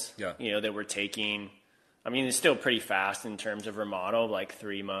builds, that were taking, I mean, it's still pretty fast in terms of remodel, like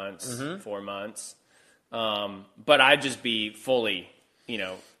 3 months, 4 months. But I'd just be fully,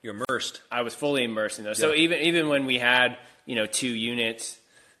 you're immersed. I was fully immersed in those. Yeah. So even when we had, 2 units,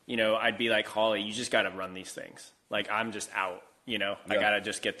 I'd be like, Holly, you just got to run these things. like I'm just out, I got to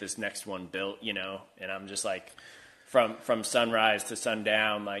just get this next one built, and I'm just like from sunrise to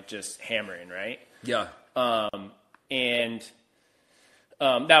sundown, like just hammering. Right. Yeah. And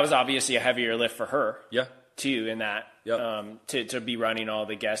that was obviously a heavier lift for her. Yeah. Too, in that, Yep. to be running all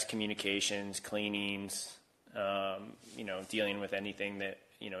the guest communications, cleanings, dealing with anything that,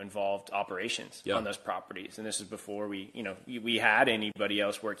 involved operations on those properties. And this is before we had anybody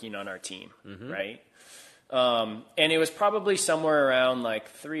else working on our team. Right. And it was probably somewhere around like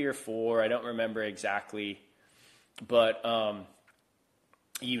 3 or 4, I don't remember exactly, but,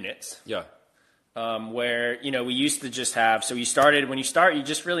 units. Yeah. Where, we used to just have, so when you start, you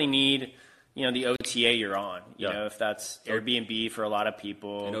just really need, the OTA you're on, if that's Airbnb for a lot of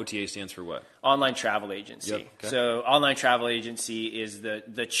people. And OTA stands for what? Online travel agency. Yep. Okay. So online travel agency is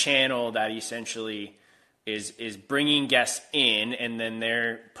the channel that essentially is bringing guests in, and then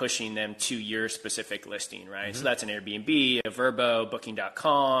they're pushing them to your specific listing, right? So that's an Airbnb, a Vrbo,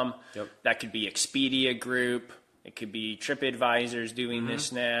 Booking.com. Yep. That could be Expedia Group. It could be TripAdvisor's doing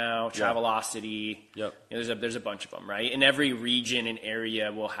this now, Travelocity. Yep. There's a bunch of them, right? And every region and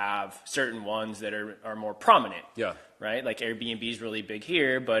area will have certain ones that are more prominent. Yeah. Right? Like Airbnb is really big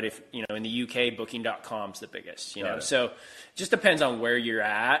here, but if, in the UK, Booking.com's the biggest, So it just depends on where you're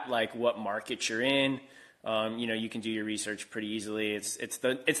at, like what market you're in. You can do your research pretty easily. It's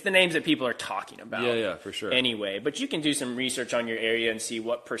the names that people are talking about. Yeah, for sure. Anyway, but you can do some research on your area and see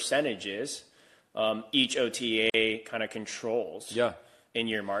what percentages each OTA kind of controls in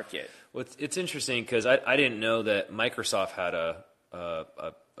your market. Well, it's interesting because I didn't know that Microsoft had a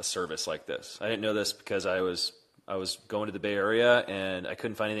service like this. I didn't know this because I was going to the Bay Area and I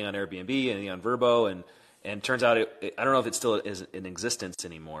couldn't find anything on Airbnb, anything on Vrbo, and it turns out I don't know if it still is in existence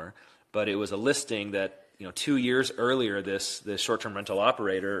anymore, but it was a listing that 2 years earlier this short-term rental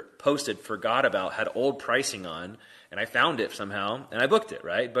operator forgot about, had old pricing on, and I found it somehow and I booked it.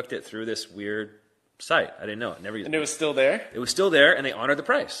 Right, booked it through this weird site. I didn't know it. Never used it. And it was still there? It was still there, and they honored the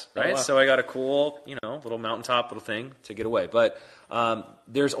price, right? Oh, wow. So I got a cool, little mountaintop little thing to get away. But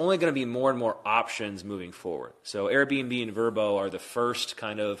there's only going to be more and more options moving forward. So Airbnb and Vrbo are the first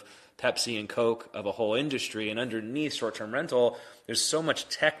kind of Pepsi and Coke of a whole industry, and underneath short-term rental, there's so much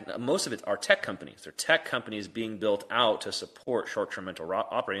tech. Most of it are tech companies. They're tech companies being built out to support short-term rental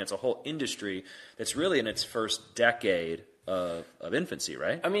operating. It's a whole industry that's really in its first decade of infancy,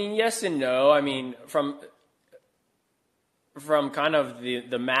 right? I mean, yes and no. I mean, from kind of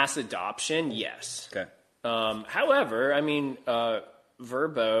the mass adoption, yes. Okay. However, I mean,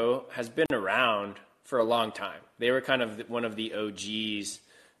 Vrbo has been around for a long time. They were kind of one of the OGs,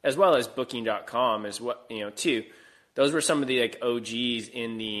 as well as Booking.com is what, too. Those were some of the like OGs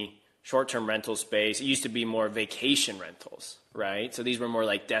in the short-term rental space. It used to be more vacation rentals, right? So these were more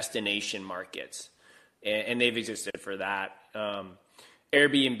like destination markets, and they've existed for that.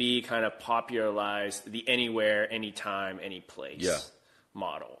 Airbnb kind of popularized the anywhere, anytime, any place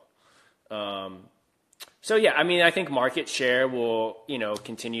model. So yeah, I mean, I think market share will,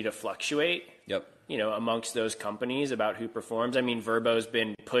 continue to fluctuate. Yep. Amongst those companies about who performs. I mean, Vrbo's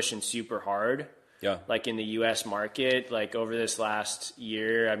been pushing super hard. Yeah. Like in the U.S. market, like over this last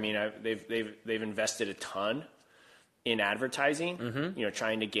year, I mean, they've invested a ton in advertising.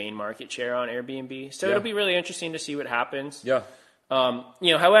 Trying to gain market share on Airbnb. So it'll be really interesting to see what happens. Yeah.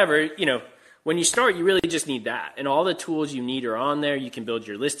 However, when you start, you really just need that, and all the tools you need are on there. You can build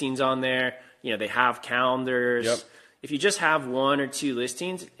your listings on there. They have calendars. Yep. If you just have 1 or 2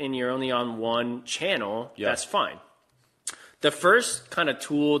 listings and you're only on one channel, that's fine. The first kind of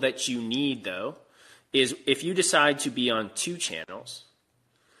tool that you need, though, is if you decide to be on 2 channels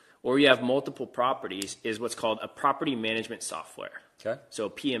or you have multiple properties, is what's called a property management software. Okay. So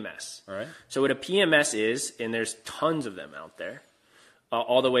PMS. All right. So what a PMS is, and there's tons of them out there,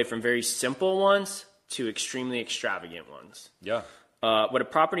 all the way from very simple ones to extremely extravagant ones. Yeah. What a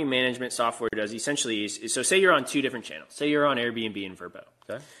property management software does essentially is, so say you're on 2 different channels. Say you're on Airbnb and Vrbo.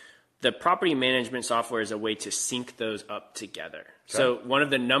 Okay. The property management software is a way to sync those up together. Okay. So one of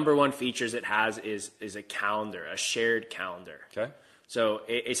the number one features it has is a calendar, a shared calendar. Okay. So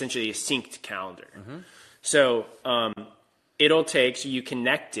essentially a synced calendar. Mm-hmm. So it'll take, so you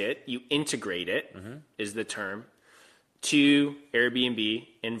connect it, you integrate it, is the term, to Airbnb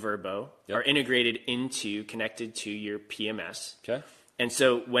and Vrbo, are integrated connected to your PMS. Okay. And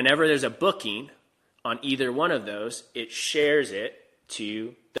so whenever there's a booking on either one of those, it shares it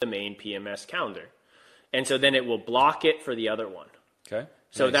to the main PMS calendar. And so then it will block it for the other one. Okay.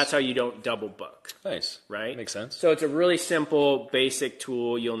 So nice. that's how you don't double book. Nice. Right? Makes sense. So it's a really simple, basic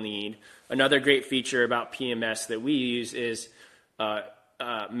tool you'll need. Another great feature about PMS that we use is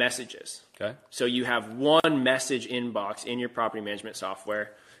messages. Okay. So you have one message inbox in your property management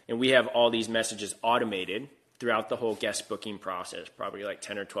software, and we have all these messages automated throughout the whole guest booking process, probably like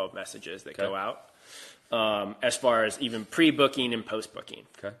 10 or 12 messages that go out. As far as even pre-booking and post-booking,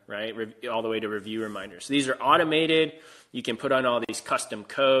 right? All the way to review reminders. So these are automated. You can put on all these custom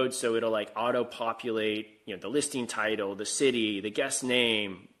codes, so it'll like auto-populate, the listing title, the city, the guest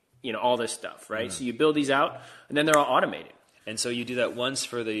name, all this stuff, right? So you build these out, and then they're all automated. And so you do that once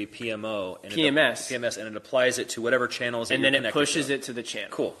for the PMO, and PMS, and it applies it to whatever channels. That and you're then it pushes to. it to the channel.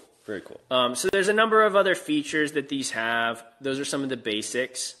 Cool. Very cool. So there's a number of other features that these have. Those are some of the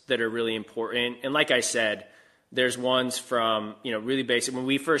basics that are really important. And like I said, there's ones from, really basic. When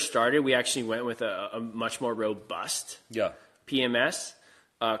we first started, we actually went with a much more robust PMS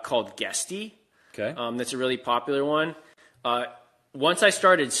called Guesty. Okay. That's a really popular one. Once I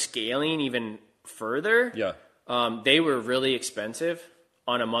started scaling even further, they were really expensive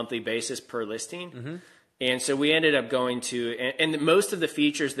on a monthly basis per listing. And so we ended up going to, and most of the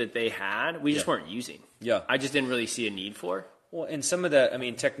features that they had, we just weren't using. I just didn't really see a need for. Well, and some of that,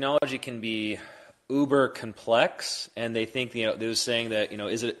 technology can be uber complex, and they think, they were saying that,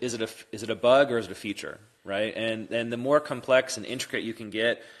 is it a bug or is it a feature, right? And the more complex and intricate you can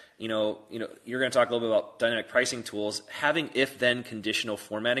get, you're going to talk a little bit about dynamic pricing tools. Having if-then conditional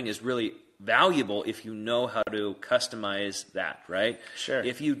formatting is really valuable if you know how to customize that, right? Sure.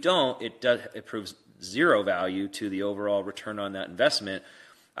 If you don't, it proves zero value to the overall return on that investment.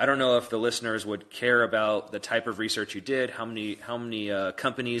 I don't know if the listeners would care about the type of research you did, how many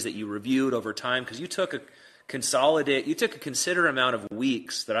companies that you reviewed over time, because you took a considerate amount of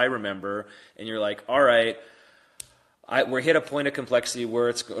weeks that I remember, and you're like, all right, we're hit a point of complexity where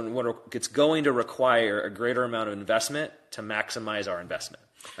it's going to require a greater amount of investment to maximize our investment.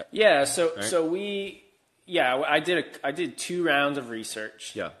 Yeah. So we. Yeah, I did 2 rounds of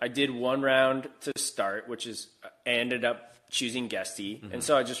research. I did 1 round to start, which is ended up choosing Guesty. And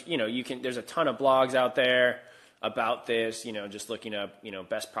so I just, there's a ton of blogs out there about this, just looking up,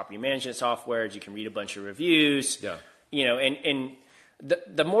 best property management softwares. You can read a bunch of reviews. And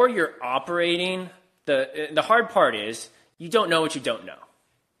the more you're operating, the hard part is you don't know what you don't know,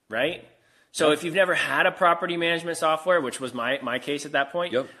 right? So if you've never had a property management software, which was my case at that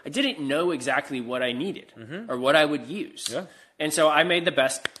point, I didn't know exactly what I needed or what I would use. And so I made the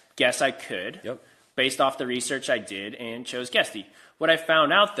best guess I could based off the research I did and chose Guesty. What I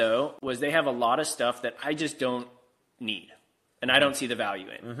found out, though, was they have a lot of stuff that I just don't need and I don't see the value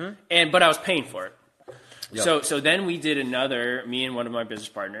in. But I was paying for it. So then we did me and one of my business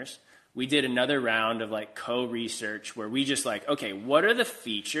partners, we did another round of like co-research where we just okay, what are the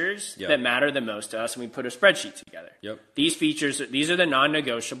features that matter the most to us? And we put a spreadsheet together. These features, these are the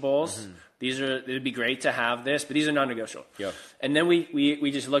non-negotiables. It'd be great to have this, but these are non-negotiable. And then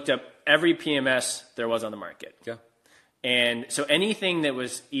we just looked up every PMS there was on the market. And so anything that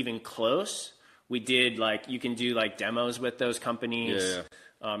was even close, we did you can do demos with those companies.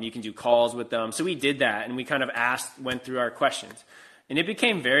 You can do calls with them. So we did that, and we kind of went through our questions. And it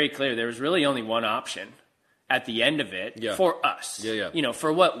became very clear there was really only one option at the end of it for us,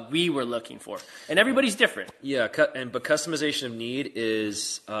 for what we were looking for. And everybody's different. But customization of need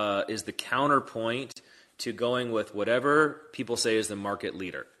is the counterpoint to going with whatever people say is the market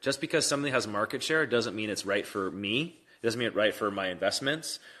leader. Just because something has market share doesn't mean it's right for me. It doesn't mean it's right for my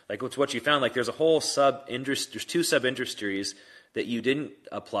investments. It's what you found. There's a whole there's 2 sub-industries that you didn't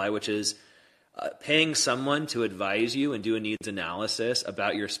apply, which is paying someone to advise you and do a needs analysis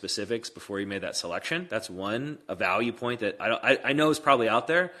about your specifics before you made that selection. That's a value point that I know is probably out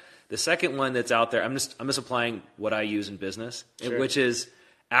there. The second one that's out there, I'm just applying what I use in business, which is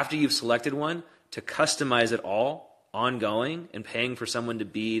after you've selected one, to customize it all ongoing and paying for someone to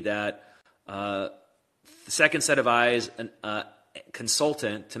be that second set of eyes,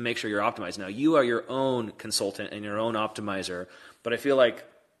 consultant to make sure you're optimized. Now, you are your own consultant and your own optimizer, but I feel like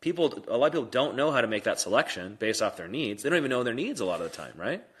a lot of people don't know how to make that selection based off their needs. They don't even know their needs a lot of the time,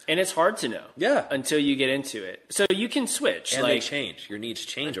 right? And it's hard to know until you get into it. So you can switch. And they change. Your needs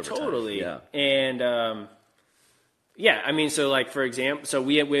change over time. Totally. And for example,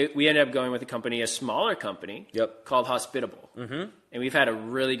 we ended up going with a smaller company called Hospitable. And we've had a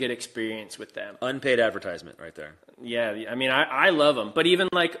really good experience with them. Unpaid advertisement right there. Yeah, I love them. But even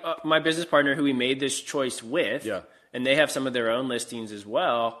my business partner who we made this choice with, and they have some of their own listings as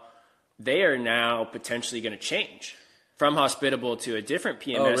well, they are now potentially going to change from Hospitable to a different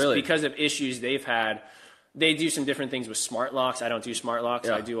PMS because of issues they've had. They do some different things with smart locks. I don't do smart locks.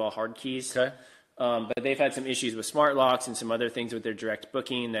 I do all hard keys. But they've had some issues with smart locks and some other things with their direct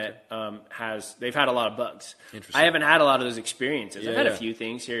booking that they've had a lot of bugs. I haven't had a lot of those experiences. I've had a few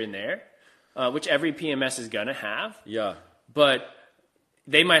things here and there, which every PMS is going to have. Yeah. But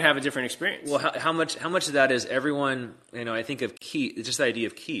they might have a different experience. Well, how much of that is everyone, I think of it's just the idea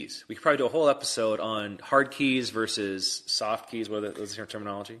of keys. We could probably do a whole episode on hard keys versus soft keys. What are those your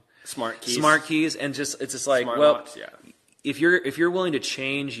terminology? Smart keys. Smart keys. And it's just like, smart well, locks, if you're willing to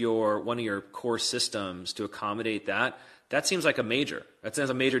change one of your core systems to accommodate that seems like a major. That sounds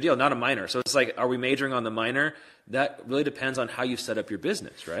a major deal, not a minor. So it's like, are we majoring on the minor? That really depends on how you set up your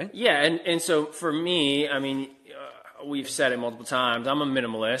business, right? Yeah, and so for me, we've said it multiple times. I'm a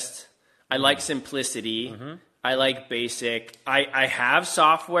minimalist. I like simplicity. I like basic. I have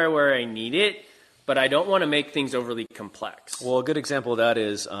software where I need it, but I don't want to make things overly complex. Well, a good example of that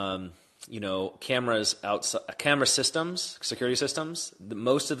is, camera systems, security systems.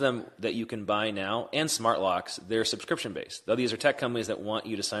 Most of them that you can buy now, and smart locks, they're subscription based. Though these are tech companies that want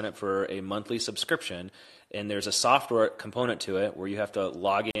you to sign up for a monthly subscription. And there's a software component to it where you have to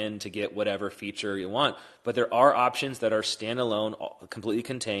log in to get whatever feature you want. But there are options that are standalone, completely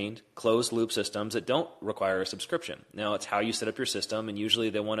contained, closed loop systems that don't require a subscription. Now, it's how you set up your system, and usually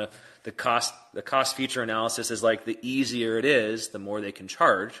the cost feature analysis is like the easier it is, the more they can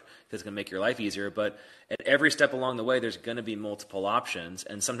charge, because it's going to make your life easier. But at every step along the way, there's going to be multiple options,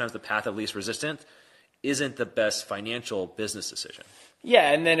 and sometimes the path of least resistance isn't the best financial business decision.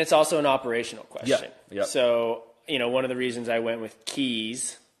 Yeah, and then it's also an operational question. Yeah. So, one of the reasons I went with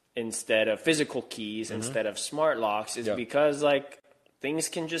keys instead of physical keys instead of smart locks is because, things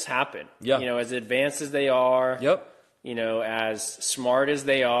can just happen. Yeah. As advanced as they are. Yep. As smart as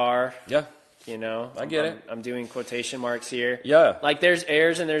they are. Yeah. I get it. I'm doing quotation marks here. Yeah. There's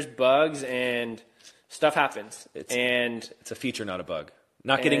errors and there's bugs and stuff happens. It's a feature, not a bug.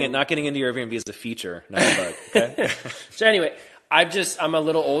 Not getting into your Airbnb is a feature, not a bug. Okay. So anyway, I'm a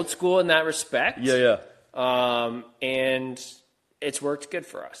little old school in that respect. Yeah. And it's worked good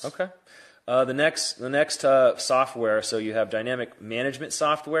for us. Okay. The next software, so you have dynamic management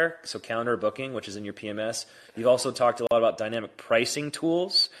software, so calendar booking, which is in your PMS. You've also talked a lot about dynamic pricing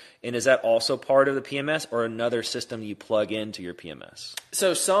tools. And is that also part of the PMS or another system you plug into your PMS?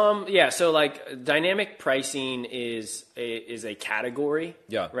 So dynamic pricing is a category.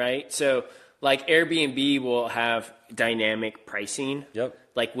 Yeah. Right? So Airbnb will have dynamic pricing. Yep.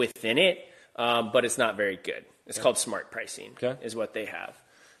 Within it, but it's not very good. It's called smart pricing. Okay. Is what they have.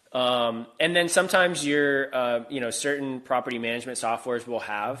 And then sometimes your certain property management softwares will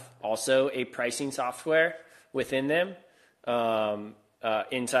have also a pricing software within them.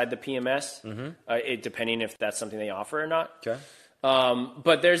 Inside the PMS, depending if that's something they offer or not. Okay.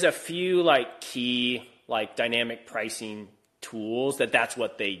 But there's a few key dynamic pricing tools that's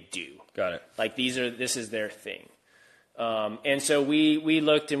what they do. Got it. This is their thing. And so we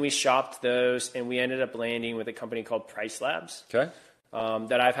looked and we shopped those, and we ended up landing with a company called Price Labs. Okay.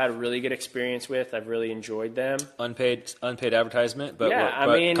 That I've had a really good experience with. I've really enjoyed them. Unpaid advertisement, but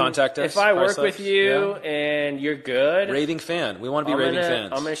contact us. If I work with you and you're good, raving fan. We want to be raving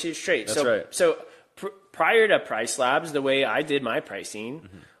fans. I'm going to shoot straight. That's right. So prior to Price Labs, the way I did my pricing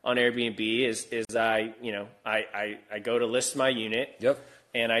on Airbnb is I go to list my unit. Yep.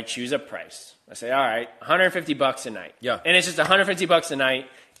 And I choose a price. I say, all right, $150 a night. Yeah. And it's just $150 a night.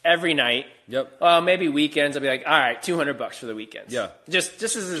 Every night. Yep. Maybe weekends. I'll be like, all right, $200 for the weekends. Yeah. Just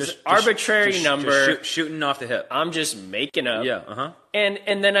as an arbitrary number. Just shooting off the hip. I'm just making up. Yeah.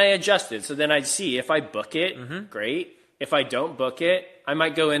 And then I adjusted. So then I'd see if I book it, great. If I don't book it, I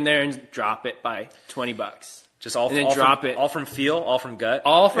might go in there and drop it by $20. Just all from feel, all from gut.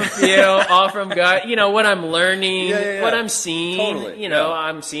 All from feel, all from gut. What I'm learning, what I'm seeing. Totally.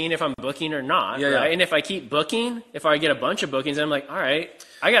 I'm seeing if I'm booking or not. Yeah, right? yeah. And if I keep booking, if I get a bunch of bookings, I'm like, all right,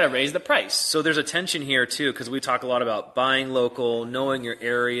 I got to raise the price. So there's a tension here too, because we talk a lot about buying local, knowing your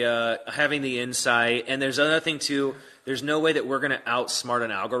area, having the insight, and there's another thing too. There's no way that we're going to outsmart an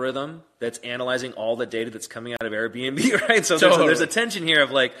algorithm that's analyzing all the data that's coming out of Airbnb, right? So there's a tension here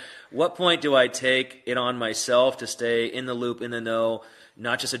of what point do I take it on myself to stay in the loop, in the know,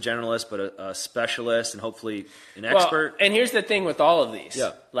 not just a generalist, but a specialist and hopefully an expert. And here's the thing with all of these.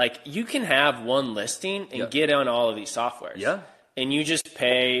 Yeah. You can have one listing and get on all of these softwares. Yeah. And you just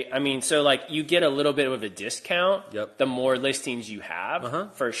pay, you get a little bit of a discount the more listings you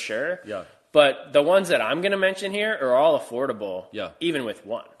have, for sure. Yeah. But the ones that I'm going to mention here are all affordable, even with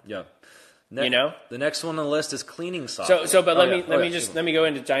one. Yeah. The next one on the list is cleaning software. But let me go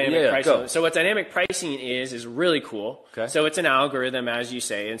into dynamic pricing. Go. So what dynamic pricing is really cool. Okay. So it's an algorithm, as you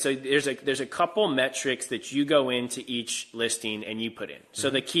say, and so there's a couple metrics that you go into each listing and you put in. So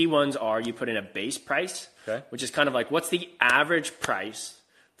the key ones are you put in a base price, which is kind of like what's the average price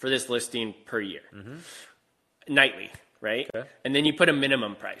for this listing per year, nightly, right? Okay. And then you put a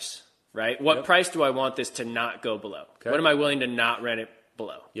minimum price, right? What price do I want this to not go below? Okay. What am I willing to not rent it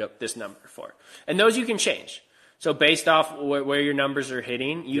below this number for? And those you can change. So based off where your numbers are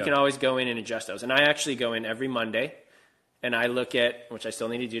hitting, you can always go in and adjust those. And I actually go in every Monday and I look at, which I still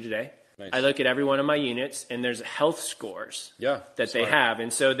need to do today, I look at every one of my units and there's health scores that they have.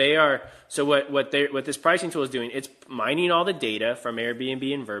 And so what this pricing tool is doing, it's mining all the data from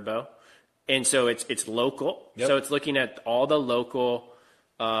Airbnb and Vrbo. And so it's local. So it's looking at all the local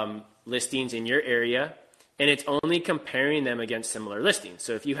listings in your area. And it's only comparing them against similar listings.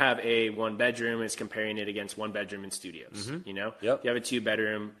 So if you have a 1-bedroom, it's comparing it against 1-bedroom in studios. If you have a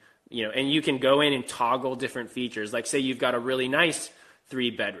 2-bedroom, and you can go in and toggle different features. Like say you've got a really nice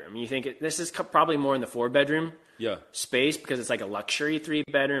 3-bedroom. You think this is probably more in the 4-bedroom space because it's like a luxury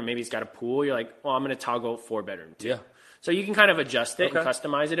 3-bedroom. Maybe it's got a pool. You're like, I'm going to toggle 4-bedroom too. So you can kind of adjust it and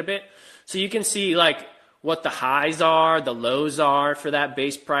customize it a bit. So you can see like what the highs are, the lows are for that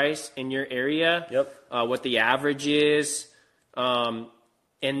base price in your area, what the average is. And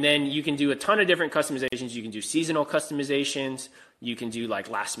then you can do a ton of different customizations. You can do seasonal customizations. You can do like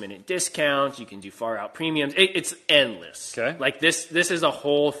last minute discounts. You can do far out premiums. It's endless. Okay. Like this is a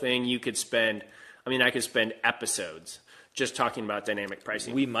whole thing you could spend. I could spend episodes just talking about dynamic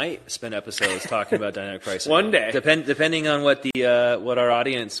pricing. We might spend episodes talking about dynamic pricing one day, depending on what what our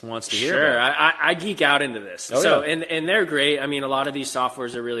audience wants to hear. Sure, I geek out into this. And they're great. A lot of these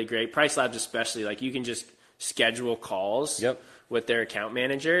softwares are really great. Price Labs especially. Like you can just schedule calls with their account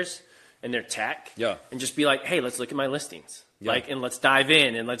managers and their tech, and just be like, hey, let's look at my listings. And let's dive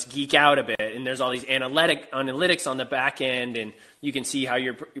in and let's geek out a bit. And there's all these analytics on the back end, and you can see how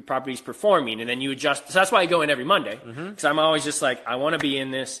your property's performing, and then you adjust. So that's why I go in every Monday, because I'm always just like, I want to be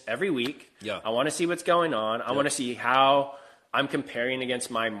in this every week. I want to see what's going on. I want to see how I'm comparing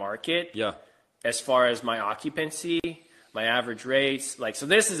against my market as far as my occupancy, my average rates. So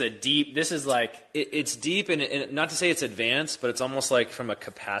this is it's deep, and not to say it's advanced, but it's almost like from a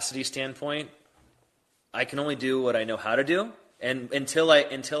capacity standpoint, I can only do what I know how to do. And until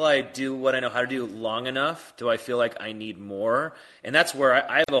I do what I know how to do long enough, do I feel like I need more? And that's where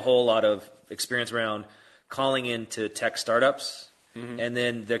I have a whole lot of experience around calling into tech startups. And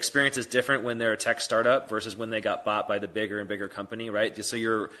then the experience is different when they're a tech startup versus when they got bought by the bigger and bigger company, right? So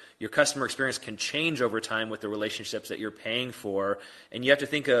your customer experience can change over time with the relationships that you're paying for. And you have to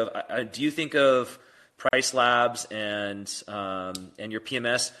think of, do you think of Price Labs and your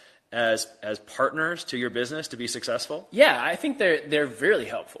PMS as partners to your business to be successful? Yeah, I think they're really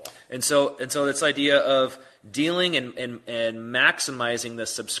helpful. And so this idea of dealing and maximizing the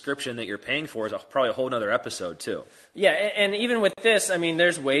subscription that you're paying for is probably a whole nother episode too. Yeah, and even with this,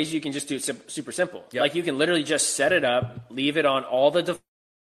 there's ways you can just do it super simple. Like you can literally just set it up, leave it on all the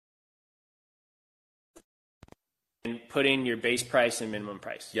and put in your base price and minimum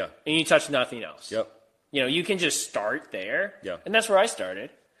price. And you touch nothing else. You can just start there. And that's where I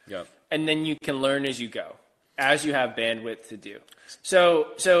started. And then you can learn as you go, as you have bandwidth to do.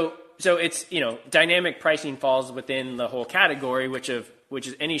 So it's, dynamic pricing falls within the whole category, which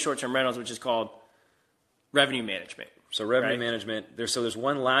is any short-term rentals, which is called revenue management. So revenue management. There's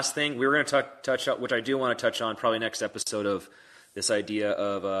one last thing we were going to touch on, which I do want to touch on probably next episode, of this idea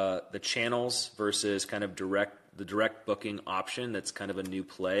of the channels versus kind of the direct booking option. That's kind of a new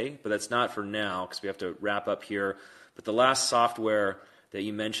play, but that's not for now because we have to wrap up here. But the last software that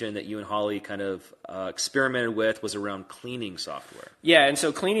you mentioned that you and Holly kind of experimented with was around cleaning software. Yeah, and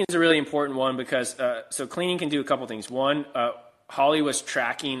so cleaning is a really important one because so cleaning can do a couple things. One, Holly was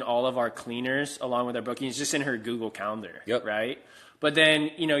tracking all of our cleaners along with our bookings just in her Google Calendar, right? But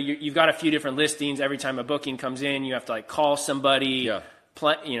then, you've got a few different listings. Every time a booking comes in, you have to call somebody,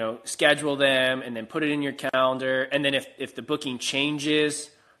 schedule them, and then put it in your calendar. And then if the booking changes,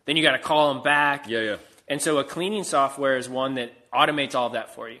 then you got to call them back. And so a cleaning software is one that automates all of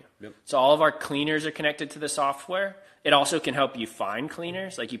that for you. So all of our cleaners are connected to the software. It also can help you find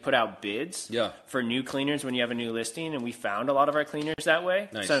cleaners. Like you put out bids for new cleaners when you have a new listing, and we found a lot of our cleaners that way.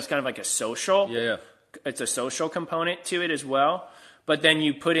 So it's kind of like a social. It's a social component to it as well. But then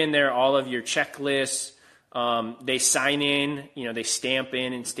you put in there all of your checklists. They sign in, they stamp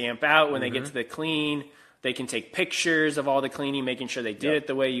in and stamp out when they get to the clean. They can take pictures of all the cleaning, making sure they did it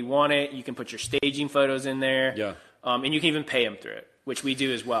the way you want it. You can put your staging photos in there. And you can even pay them through it. which we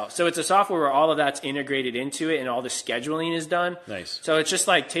do as well. So it's a software where all of that's integrated into it and all the scheduling is done. Nice. So it's just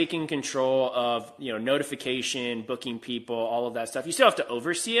like taking control of, notification, booking people, all of that stuff. You still have to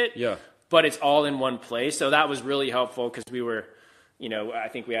oversee it, but it's all in one place. So that was really helpful because we were, I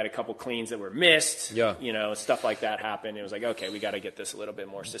think we had a couple cleans that were missed. Stuff like that happened. It was like, okay, we got to get this a little bit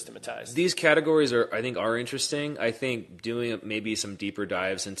more systematized. These categories are interesting. I think doing maybe some deeper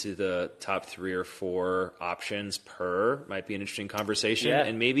dives into the top 3 or 4 options per might be an interesting conversation.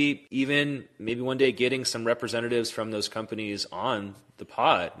 And maybe one day getting some representatives from those companies on the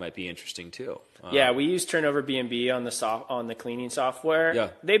pod might be interesting too. We use Turnover B&B on the cleaning software. Yeah.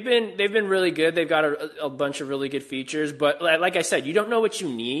 They've been really good. They've got a bunch of really good features, but like I said, you don't know what you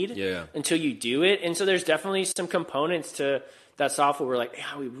need until you do it. And so there's definitely some components to that software where like,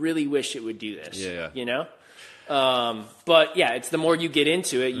 we really wish it would do this. But it's the more you get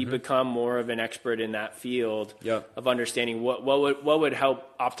into it, you become more of an expert in that field of understanding what would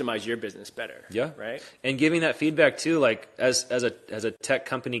help optimize your business better. Right. And giving that feedback too, like as a tech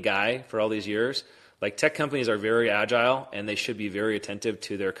company guy for all these years, like tech companies are very agile and they should be very attentive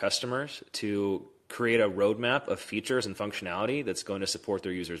to their customers to create a roadmap of features and functionality that's going to support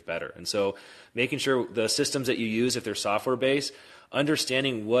their users better. And so making sure the systems that you use, if they're software based,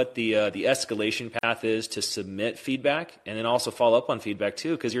 understanding what the escalation path is to submit feedback and then also follow up on feedback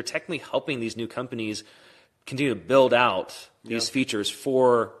too, because you're technically helping these new companies continue to build out these features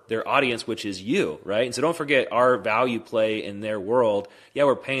for their audience, which is you, right? And so don't forget our value play in their world.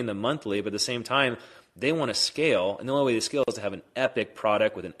 We're paying them monthly, but at the same time, they want to scale, and the only way they scale is to have an epic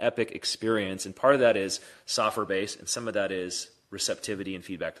product with an epic experience, and part of that is software-based, and some of that is receptivity and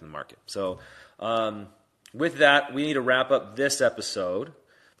feedback from the market. So with that, we need to wrap up this episode,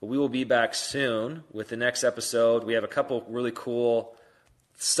 but we will be back soon with the next episode. We have a couple really cool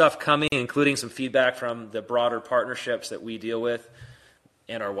stuff coming, including some feedback from the broader partnerships that we deal with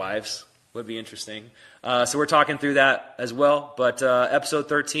and our wives. Would be interesting. So we're talking through that as well. But episode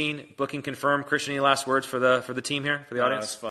 13, booking confirmed. Christian, any last words for the team here, for the audience?